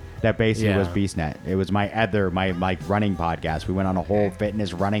 That basically was BeastNet. It was my running podcast. We went on a whole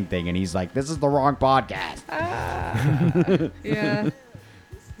fitness running thing, and he's like, this is the wrong podcast. Yeah.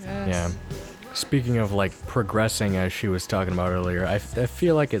 Yeah. Speaking of progressing, as she was talking about earlier, I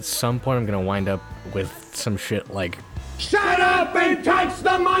feel like at some point I'm gonna wind up with some shit like, shut up and touch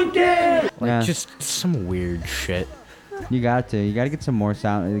the monkey! just some weird shit. You got to get some more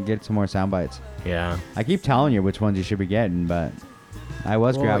sound bites. Yeah. I keep telling you which ones you should be getting, but I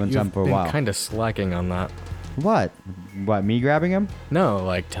was grabbing some for a while. Kind of slacking on that. What? Me grabbing them?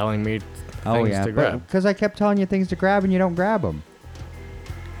 No, telling me things to grab. Because I kept telling you things to grab and you don't grab them.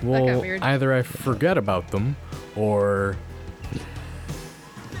 Well, either I forget about them, or...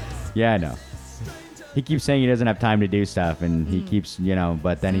 Yeah, I know. He keeps saying he doesn't have time to do stuff, and he keeps,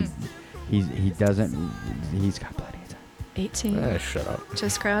 but then he doesn't. He's got plenty of time. 18. Shut up.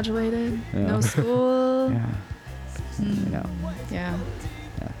 Just graduated. Yeah. No school. Yeah. Yeah.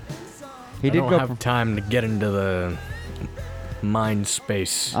 He did don't have time to get into the mind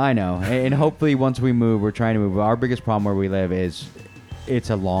space. I know, and hopefully once we move, we're trying to move. Our biggest problem where we live is,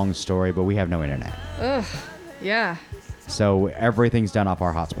 it's a long story, but we have no internet. Ugh. Yeah. So everything's done off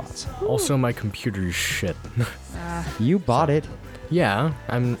our hotspots. Also, my computer's shit. You bought it. Yeah,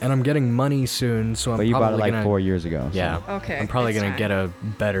 I'm getting money soon, so I'm But you bought it probably like 4 years ago. So. Yeah. Okay. I'm probably it's gonna time. get a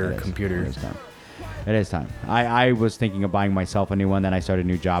better computer. It is time. I was thinking of buying myself a new one, then I started a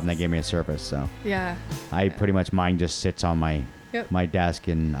new job, and they gave me a Surface. So Yeah. I pretty much, mine just sits on my Yep. desk,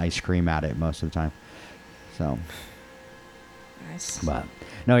 and I scream at it most of the time. So. Nice. But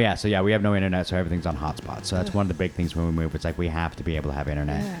no, yeah. So yeah, we have no internet, so everything's on hotspots. So that's one of the big things when we move. It's like we have to be able to have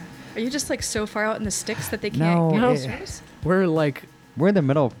internet. Yeah. Are you just so far out in the sticks that they No, can't get it- service? We're in the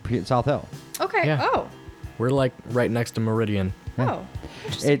middle of South Hill. Okay. Yeah. Oh. We're right next to Meridian. Oh.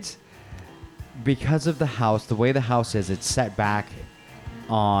 It's because of the house, the way the house is, it's set back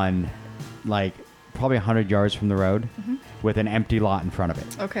on probably 100 yards from the road with an empty lot in front of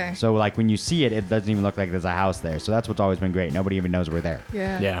it. Okay. So when you see it, it doesn't even look like there's a house there. So that's what's always been great. Nobody even knows we're there.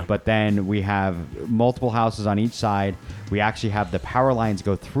 Yeah. Yeah. But then we have multiple houses on each side. We actually have the power lines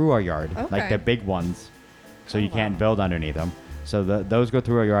go through our yard, like Okay. the big ones, so you can't build underneath them. So those go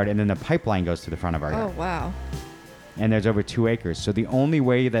through our yard, and then the pipeline goes to the front of our yard. Oh, wow. And there's over 2 acres. So the only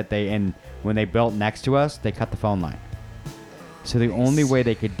way that when they built next to us, they cut the phone line. So the only way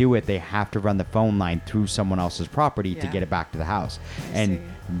they could do it, they have to run the phone line through someone else's property to Yeah. get it back to the house. I And see.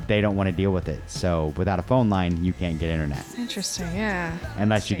 they don't want to deal with it. So without a phone line, you can't get internet. Interesting. Yeah.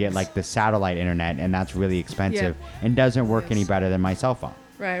 Unless you get the satellite internet, and that's really expensive and doesn't work any better than my cell phone.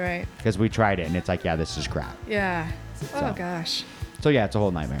 Right. Because we tried it, and it's like, yeah, this is crap. Yeah. Oh, So. gosh. So yeah, it's a whole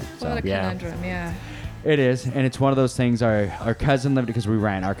nightmare. What a So conundrum. Yeah. it is, and it's one of those things. Our cousin lived, because we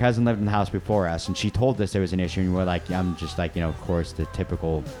rent. Our cousin lived in the house before us, and she told us there was an issue, and we're like, I'm just of course, the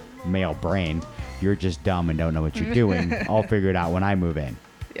typical male brain. You're just dumb and don't know what you're doing. I'll figure it out when I move in.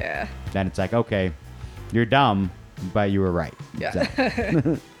 Yeah. Then it's like, okay, you're dumb, but you were right. Yeah.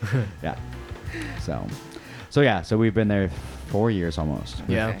 So, yeah. So we've been there 4 years almost.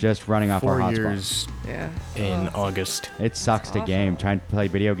 Yeah. Just running off our 4 hotspots. years. Yeah. In August. It sucks to game trying to play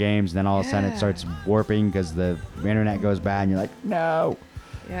video games, and then all of a sudden it starts warping because the internet goes bad, and you're like, no.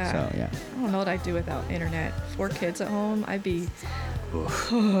 Yeah. So yeah. I don't know what I'd do without internet. 4 kids at home, I'd be.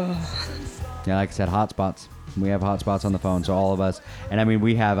 Yeah, like I said, hotspots. We have hotspots on the phone, so all of us. And I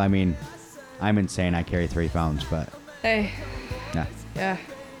mean, I'm insane. I carry 3 phones, but. Hey. Yeah. Yeah.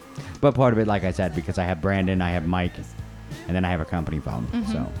 But part of it, like I said, because I have Brandon, I have Mike, and then I have a company phone.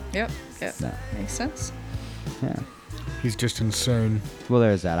 Mm-hmm. So. Yep. Yeah. Makes sense. Yeah. He's just insane. Well,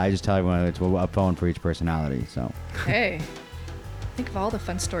 there's that. I just tell everyone it's a phone for each personality. So. Hey. Think of all the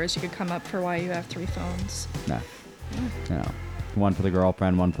fun stories you could come up for why you have 3 phones. No. No. One for the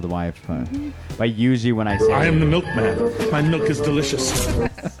girlfriend, one for the wife. But usually when I say... I am the milkman. My milk is delicious.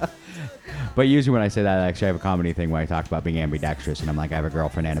 But usually when I say that, actually I have a comedy thing where I talk about being ambidextrous, and I'm like, I have a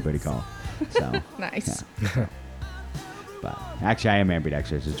girlfriend and a booty call. So Nice. Yeah. But actually I am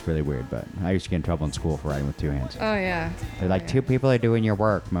ambidextrous. It's really weird, but I used to get in trouble in school for writing with 2 hands. Oh, yeah. They're like, 2 people are doing your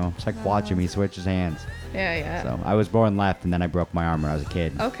work, Mo. It's like, watch him. He switches hands. Yeah. So I was born left, and then I broke my arm when I was a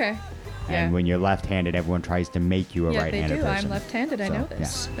kid. Okay. And when you're left-handed, everyone tries to make you a yeah, right-handed they do. person. I'm left-handed. I know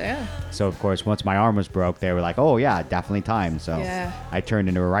this. Yeah. So, of course, once my arm was broke, they were like, oh, yeah, definitely time. So Yeah. I turned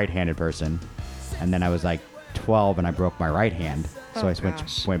into a right-handed person. And then I was like 12, and I broke my right hand. So Oh, I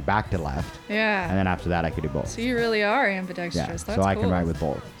gosh. went back to left. Yeah. And then after that, I could do both. So you really are ambidextrous. Yeah, That's so I can cool. write with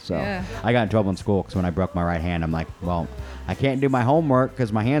both. So Yeah. I got in trouble in school because when I broke my right hand, I'm like, well, I can't do my homework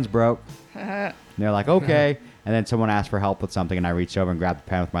because my hand's broke. And they're like, okay. And then someone asked for help with something, and I reached over and grabbed the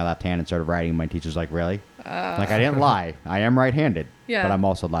pen with my left hand and started writing. My teacher's like, really? Like, I didn't lie. I am right-handed, Yeah. but I'm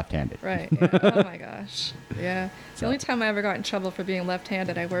also left-handed. Right. Yeah. Oh my gosh. Yeah. The only time I ever got in trouble for being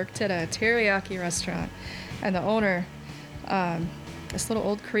left-handed, I worked at a teriyaki restaurant, and the owner, this little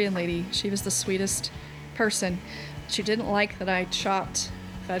old Korean lady, she was the sweetest person. She didn't like that I chopped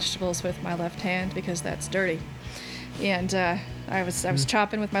vegetables with my left hand because that's dirty. And I was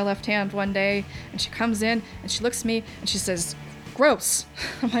chopping with my left hand one day, and she comes in and she looks at me and she says, "Gross."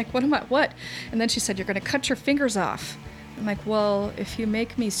 I'm like, what? And then she said, "You're gonna cut your fingers off." I'm like, well, if you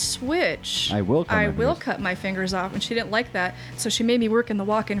make me switch, I will cut my fingers off. And she didn't like that, so she made me work in the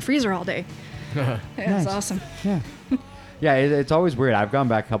walk-in freezer all day. It was awesome. Yeah. Yeah, it's always weird. I've gone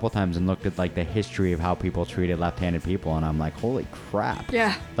back a couple times and looked at like the history of how people treated left-handed people, and I'm like, holy crap.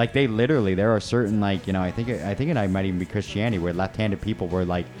 Yeah. Like they literally, there are certain like, you know, I think it might even be Christianity where left-handed people were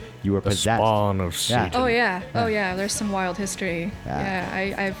like, you were possessed. Spawn of Satan. Oh yeah. Oh yeah. There's some wild history.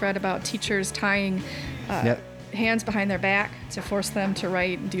 Yeah. I've read about teachers tying hands behind their back to force them to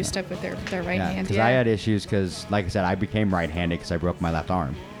write and do stuff with their right hand. Because I had issues because, like I said, I became right-handed because I broke my left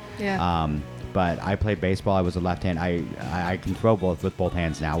arm. Yeah. But I played baseball. I was a left hand. I can throw with both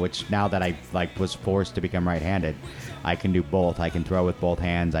hands now. Which now that I was forced to become right-handed, I can do both. I can throw with both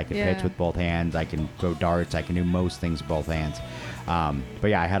hands. I can pitch with both hands. I can throw darts. I can do most things with both hands. But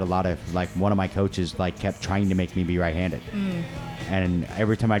yeah, I had a lot of one of my coaches kept trying to make me be right-handed. And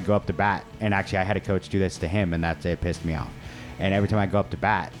every time I'd go up to bat, and actually I had a coach do this to him, and it pissed me off. And every time I go up to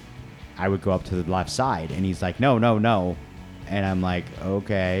bat, I would go up to the left side, and he's like, no. And I'm like,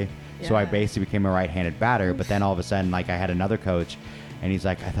 okay. So I basically became a right-handed batter, but then all of a sudden, I had another coach, and he's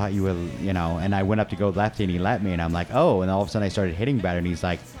like, I thought you were, and I went up to go lefty, and he let me, and I'm like, oh, and all of a sudden I started hitting better, and he's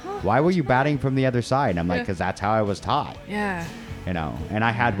like, why were you batting from the other side? And I'm like, because that's how I was taught. Yeah. And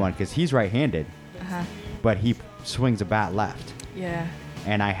I had one, because he's right-handed, but he swings a bat left. Yeah.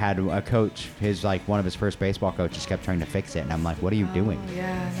 And I had a coach, one of his first baseball coaches kept trying to fix it, and I'm like, what are you doing?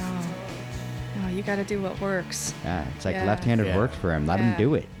 Yeah, no, you got to do what works. Yeah, it's left-handed works for him. Let him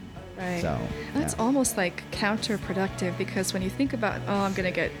do it. Right. So that's almost counterproductive, because when you think about, I'm going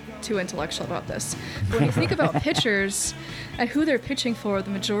to get too intellectual about this. But when you think about pitchers and who they're pitching for, the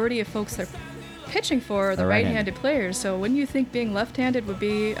majority of folks they're pitching for are the right-handed players. So wouldn't you think being left-handed would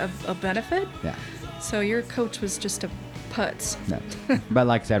be a benefit? Yeah. So your coach was just a putz. No. But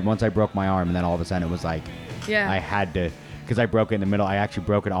like I said, once I broke my arm, and then all of a sudden it was I had to, because I broke it in the middle. I actually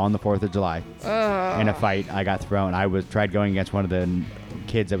broke it on the 4th of July in a fight. I got thrown. I tried going against one of the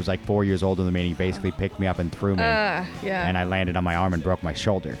kids that was 4 years older than me, and he basically picked me up and threw me. And I landed on my arm and broke my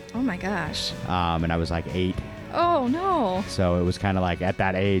shoulder. Oh my gosh. And I was 8. Oh no. So it was kind of at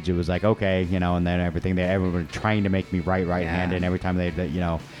that age, it was okay, and then everyone was trying to make me right-handed, and every time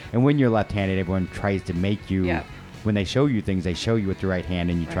and when you're left-handed, everyone tries to make you when they show you things, they show you with your right hand,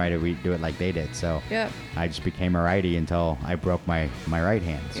 and you try to do it like they did. So Yep. I just became a righty until I broke my right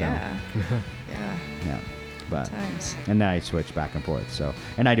hand. So. Yeah. Yeah. Yeah. But Times. and then I switch back and forth. So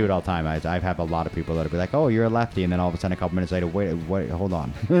and I do it all the time. I have a lot of people that'll be like, "Oh, you're a lefty," and then all of a sudden, a couple minutes later, wait, hold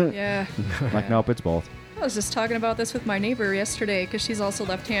on. Yeah. I'm like, nope, it's both. I was just talking about this with my neighbor yesterday because she's also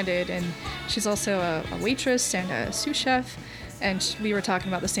left-handed and she's also a waitress and a sous chef, and we were talking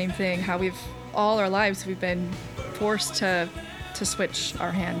about the same thing. How all our lives we've been forced to switch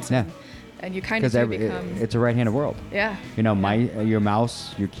our hands. Yeah. And you kind of do become. It's a right-handed world. Yeah. You know, your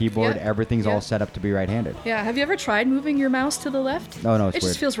mouse, your keyboard, everything's all set up to be right-handed. Yeah. Have you ever tried moving your mouse to the left? Oh, no, it's It weird.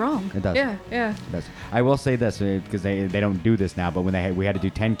 just feels wrong. It does. Yeah. Yeah. It does. I will say this because they don't do this now, but when we had to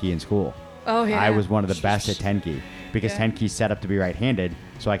do 10 key in school. Oh, yeah. I was one of the best at 10 key because 10 key set up to be right-handed,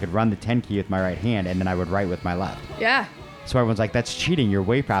 so I could run the 10 key with my right hand, and then I would write with my left. Yeah. So everyone's like, that's cheating. You're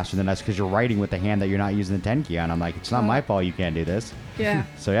way faster than us because you're writing with the hand that you're not using the 10 key on. I'm like, it's not my fault you can't do this. Yeah.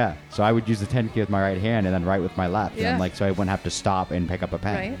 So I would use the 10 key with my right hand and then write with my left. Yeah. And I'm like, so I wouldn't have to stop and pick up a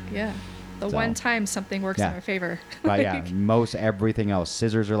pen. Right. Yeah. The So- one time something works in our favor. But yeah, most everything else,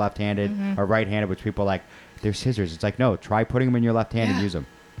 scissors are left-handed or right-handed, which people are like, they're scissors. It's like, no, try putting them in your left hand and use them.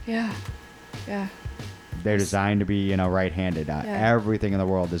 Yeah. Yeah. They're designed to be, right-handed. Everything in the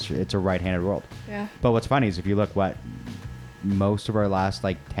world it's a right-handed world. Yeah. But what's funny is if you look most of our last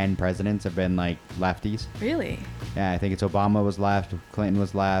 10 presidents have been lefties. Really? Yeah, I think it's Obama was left, Clinton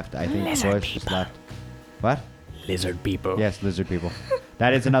was left, I think Bush was left. What? Lizard people. Yes, lizard people.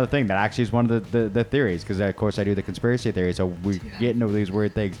 That is another thing that actually is one of the theories, because of course I do the conspiracy theory, so we get into these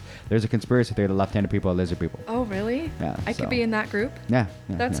weird things. There's a conspiracy theory that left-handed people are lizard people. Oh, really? Yeah. I could be in that group. Yeah.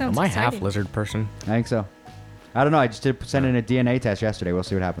 That sounds Am I exciting. half lizard person? I think so. I don't know. I just sent in a DNA test yesterday. We'll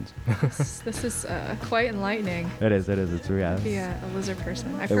see what happens. This is quite enlightening. It is. It's Be a lizard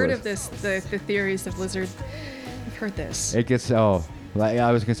person. I've heard of this, the theories of lizard. I've heard this. It gets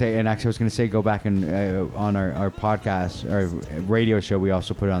I was gonna say, and actually I was gonna say, go back and on our podcast or radio show. We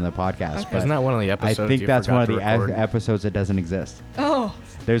also put it on the podcast. Okay. Isn't that one of the episodes? I think you that's one of the forgot to record? episodes that doesn't exist. Oh.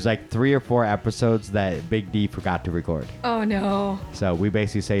 There's 3 or 4 episodes that Big D forgot to record. Oh no. So we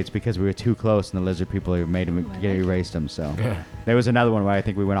basically say it's because we were too close and the lizard people erased them. So there was another one where I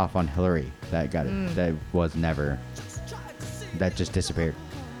think we went off on Hillary that just disappeared.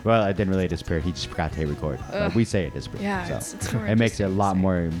 Well, it didn't really disappear. He just forgot to hit record. But we say it disappeared. Yeah, so it's more it makes it a lot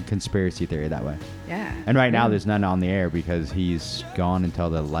more conspiracy theory that way. Yeah. And right now there's none on the air because he's gone until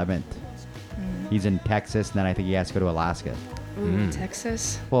the 11th. He's in Texas, and then I think he has to go to Alaska. Ooh,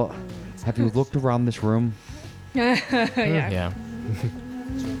 Texas. Well, have you looked around this room? Yeah.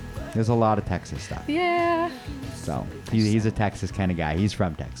 There's a lot of Texas stuff. Yeah. So he's a Texas kind of guy. He's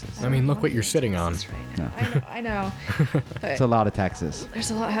from Texas. I mean, look what you're sitting on. No. I know. But It's a lot of Texas.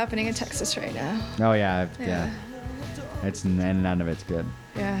 there's a lot happening in Texas right now. Oh yeah. Yeah. It's and none of it's good.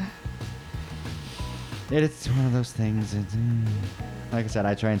 Yeah. It's one of those things. Like I said,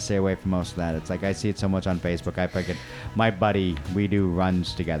 I try and stay away from most of that. It's like I see it so much on Facebook. I forget. My buddy, we do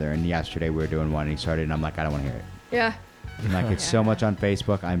runs together, and yesterday we were doing one, and he started, and I'm like, I don't want to hear it. Yeah. I'm like, it's so much on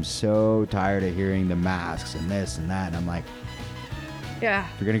Facebook. I'm so tired of hearing the masks and this and that, and I'm like, Yeah.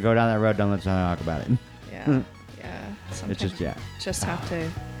 if you're gonna go down that road, don't let's talk about it. Yeah. Yeah. It's just Just have to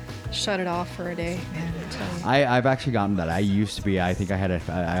shut it off for a day, man. I'm telling you. I've actually gotten that. I used to be. I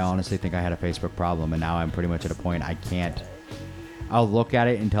honestly think I had a Facebook problem, and now I'm pretty much at a point I can't. I'll look at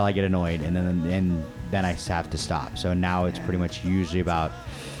it until I get annoyed, and then I have to stop. So now it's pretty much usually about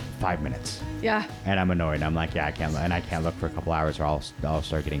 5 minutes. Yeah. And I'm annoyed. I'm like, I can't look for a couple hours, or I'll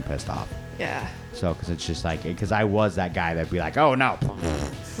start getting pissed off. Yeah. So because it's just because I was that guy that'd be like, oh no,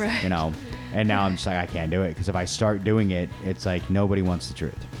 Right. and now I'm just like, I can't do it because if I start doing it, it's like nobody wants the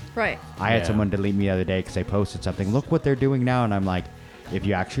truth. Right. I had someone delete me the other day because I posted something. Look what they're doing now, and I'm like, if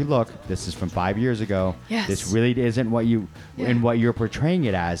you actually look, this is from 5 years ago. Yes. This really isn't what and what you're portraying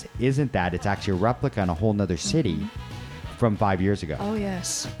it as. Isn't that? It's actually a replica in a whole nother city from 5 years ago. Oh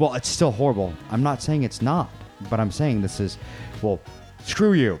yes. Well, it's still horrible. I'm not saying it's not, but I'm saying this is,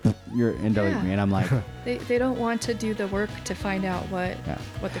 screw you. You're and delete me, and I'm like, They don't want to do the work to find out what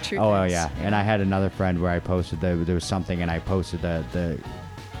the truth oh is. yeah. And I had another friend where I posted there was something, and I posted the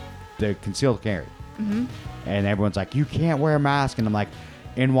concealed carry. Mm-hmm. And everyone's like, you can't wear a mask. And I'm like,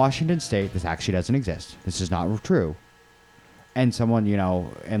 in Washington State, this actually doesn't exist. This is not true. And someone,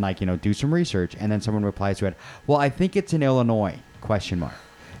 do some research. And then someone replies to it, well, I think it's in Illinois, ?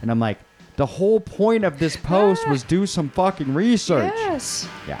 And I'm like, the whole point of this post was do some fucking research. Yes.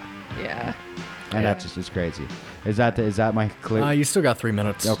 Yeah. Yeah. And that's just crazy. Is that my clue? You still got 3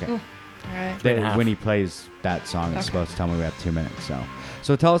 minutes. Okay. All right. When he plays that song, it's supposed to tell me we have 2 minutes. So,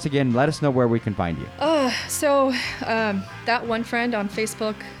 So tell us again. Let us know where we can find you. That One Friend on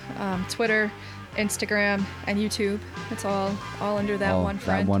Facebook, Twitter, Instagram, and YouTube. It's all under That One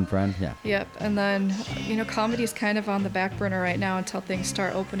Friend. That One Friend, yeah. Yep. And then, comedy's kind of on the back burner right now until things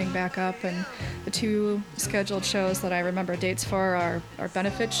start opening back up. And the 2 scheduled shows that I remember dates for are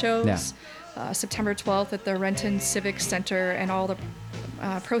benefit shows. Yeah. September 12th at the Renton Civic Center, and all the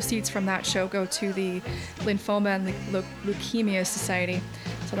proceeds from that show go to the Lymphoma and Leukemia Society.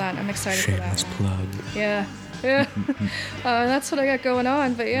 So that I'm excited for that. Shameless plug. Yeah. That's what I got going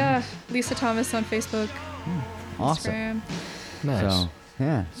on. But yeah, Lisa Thomas on Facebook, Awesome. Instagram.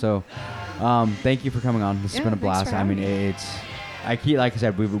 Nice. So thank you for coming on. This has been a blast. I mean, like I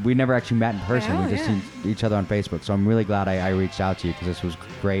said, we never actually met in person. We just seen each other on Facebook. So I'm really glad I reached out to you, because this was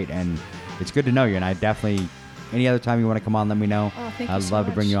great, and it's good to know you. And I definitely, any other time you want to come on, let me know. Oh, thank you I'd so love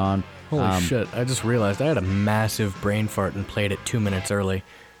to bring much. you on. Holy shit! I just realized I had a massive brain fart and played it 2 minutes early.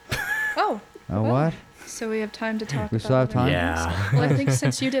 Oh. What? So we have time to talk. We still have time? Yeah. Well, I think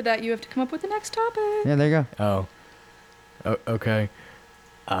since you did that, you have to come up with the next topic. Yeah, there you go. Okay.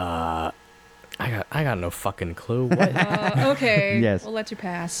 I got no fucking clue. What? Okay. Yes. We'll let you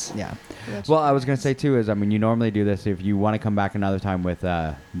pass. Yeah. Well, I was gonna say too is, I mean, you normally do this if you want to come back another time with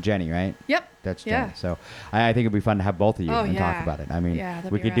Jenny, right? Yep. That's Yeah. Jenny. So I think it'd be fun to have both of you and talk yeah. about it. I mean, Yeah,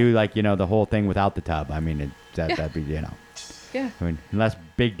 that'd we be could rad. do like the whole thing without the tub. I mean, that'd be Yeah. I mean, unless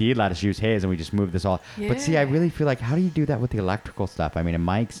Big D let us use his and we just move this all. But see, I Yeah. really feel like, how do you do that with the electrical stuff? I mean, and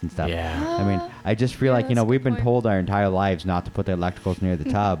mics and stuff. Yeah. I mean, I just feel like, we've been told our entire lives not to put the electricals near the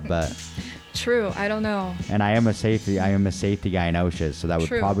tub, but. True. I don't know. And I am a safety guy in OSHA's, so that would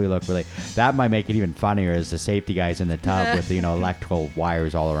True. probably look really. That might make it even funnier as the safety guys in the tub with electrical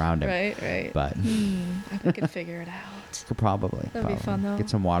wires all around him. Right. But I think I could figure it out. could probably. That'd be fun, though. Get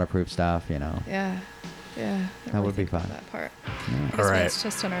some waterproof stuff, Yeah. Yeah. That would be fun. That part. All right. It's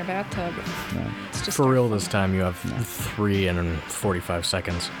just in our bathtub. It's just For real this time, you have 3 and 45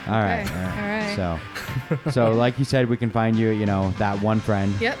 seconds. All right. Okay, all right. So like you said, we can find you, That One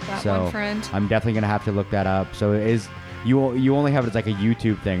Friend. Yep, That So One Friend. I'm definitely gonna have to look that up. So you only have it as like a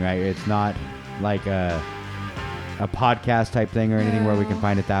YouTube thing, right? It's not like a podcast type thing or anything where we can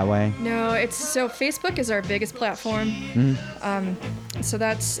find it that way. No, so Facebook is our biggest platform. So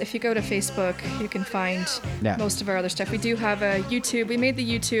that's, if you go to Facebook, you can find most of our other stuff. We do have a YouTube. We made the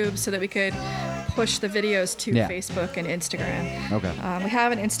YouTube so that we could push the videos to Facebook and Instagram. Okay. We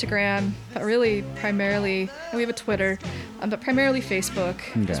have an Instagram, but really primarily, and we have a Twitter, but primarily Facebook,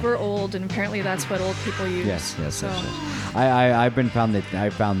 because Okay. we're old, and apparently that's what old people use. Yes. So. I've found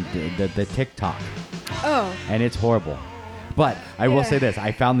the TikTok. Oh. And it's horrible. But I will say this: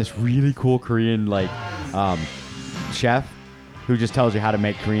 I found this really cool Korean chef who just tells you how to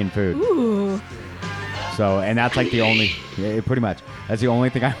make Korean food. Ooh. So, and that's like the only, pretty much, that's the only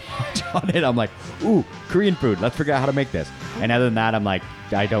thing I watch on it. I'm like, ooh, Korean food. Let's figure out how to make this. And other than that, I'm like,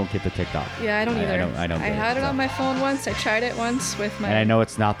 I don't get the TikTok. Yeah, I don't either. I don't. I get had it so. on my phone once. I tried it once with my. And I know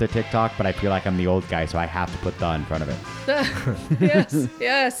it's not the TikTok, but I feel like I'm the old guy, so I have to put the in front of it.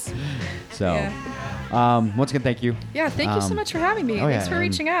 Yes. So, Yeah. once again, thank you. Yeah, thank you so much for having me. Thanks for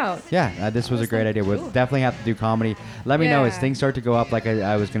reaching out. Yeah, this was a great idea. We'll definitely have to do comedy. Let me know as things start to go up. Like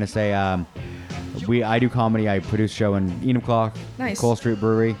I was gonna say, I do comedy. I produce a show in Enumclaw, Nice. Cole Street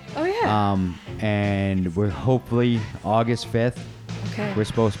Brewery. Oh, yeah. And we're hopefully August 5th. Okay. We're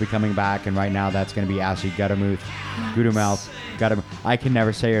supposed to be coming back, and right now that's going to be Ashley Guttermouth. I can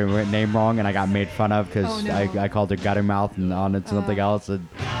never say her name wrong, and I got made fun of because I called her Guttermouth and on something else. And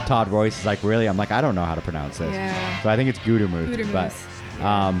Todd Royce is like, really? I'm like, I don't know how to pronounce this. Yeah. So I think it's Guttermouth. But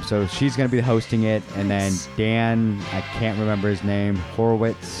so she's going to be hosting it, and then Dan, I can't remember his name,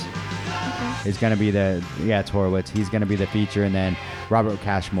 Horowitz is going to be it's Horowitz. He's going to be the feature, and then Robert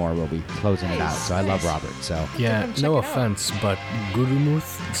Cashmore will be closing it out. So I love Robert. So yeah, no offense, but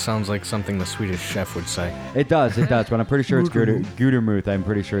Gudumuth sounds like something the Swedish chef would say. It does, but I'm pretty sure it's Gudumuth. I'm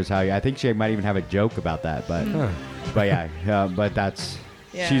pretty sure is how I think she might even have a joke about that, but but that's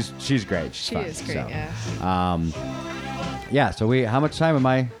she's great. She's fun. She is great. So, yeah. So how much time am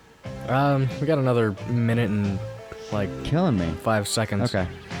I? We got another minute and killing me 5 seconds. Okay,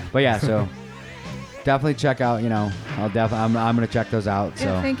 but yeah, so. Definitely check out, I'm going to check those out. So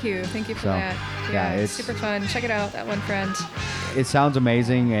Yeah, thank you for that. Yeah, it's super fun. Check it out, That One Friend. It sounds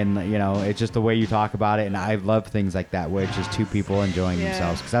amazing, and it's just the way you talk about it, and I love things like that where it's just two people enjoying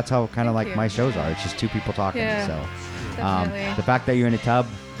themselves, because that's how kind of like my shows are. It's just two people talking. Yeah, so definitely. the fact that you're in a tub,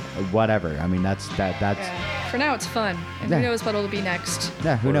 whatever. I mean, that's For now, it's fun, and who knows what it'll be next.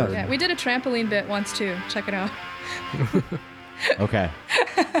 Yeah, who knows? Yeah, we did a trampoline bit once too. Check it out. Okay.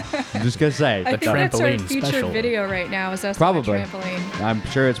 I'm just gonna say. I think that's our trampoline featured special. video right now. Is us Probably. on a trampoline. I'm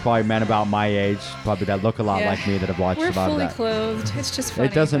sure it's probably men about my age, probably that look a lot Yeah. like me that have watched We're a lot of fully that. clothed. It's just funny.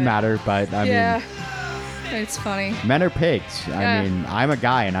 It doesn't but- matter, but I yeah. mean, It's funny. men are pigs. Yeah. I mean, I'm a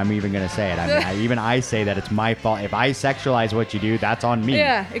guy, and I'm even gonna say it. I mean, I say that it's my fault if I sexualize what you do. That's on me.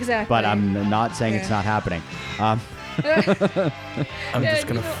 Yeah, exactly. But I'm not saying it's Yeah. not happening. I'm Yeah, just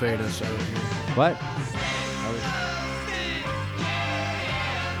gonna you know- fade us out here. What?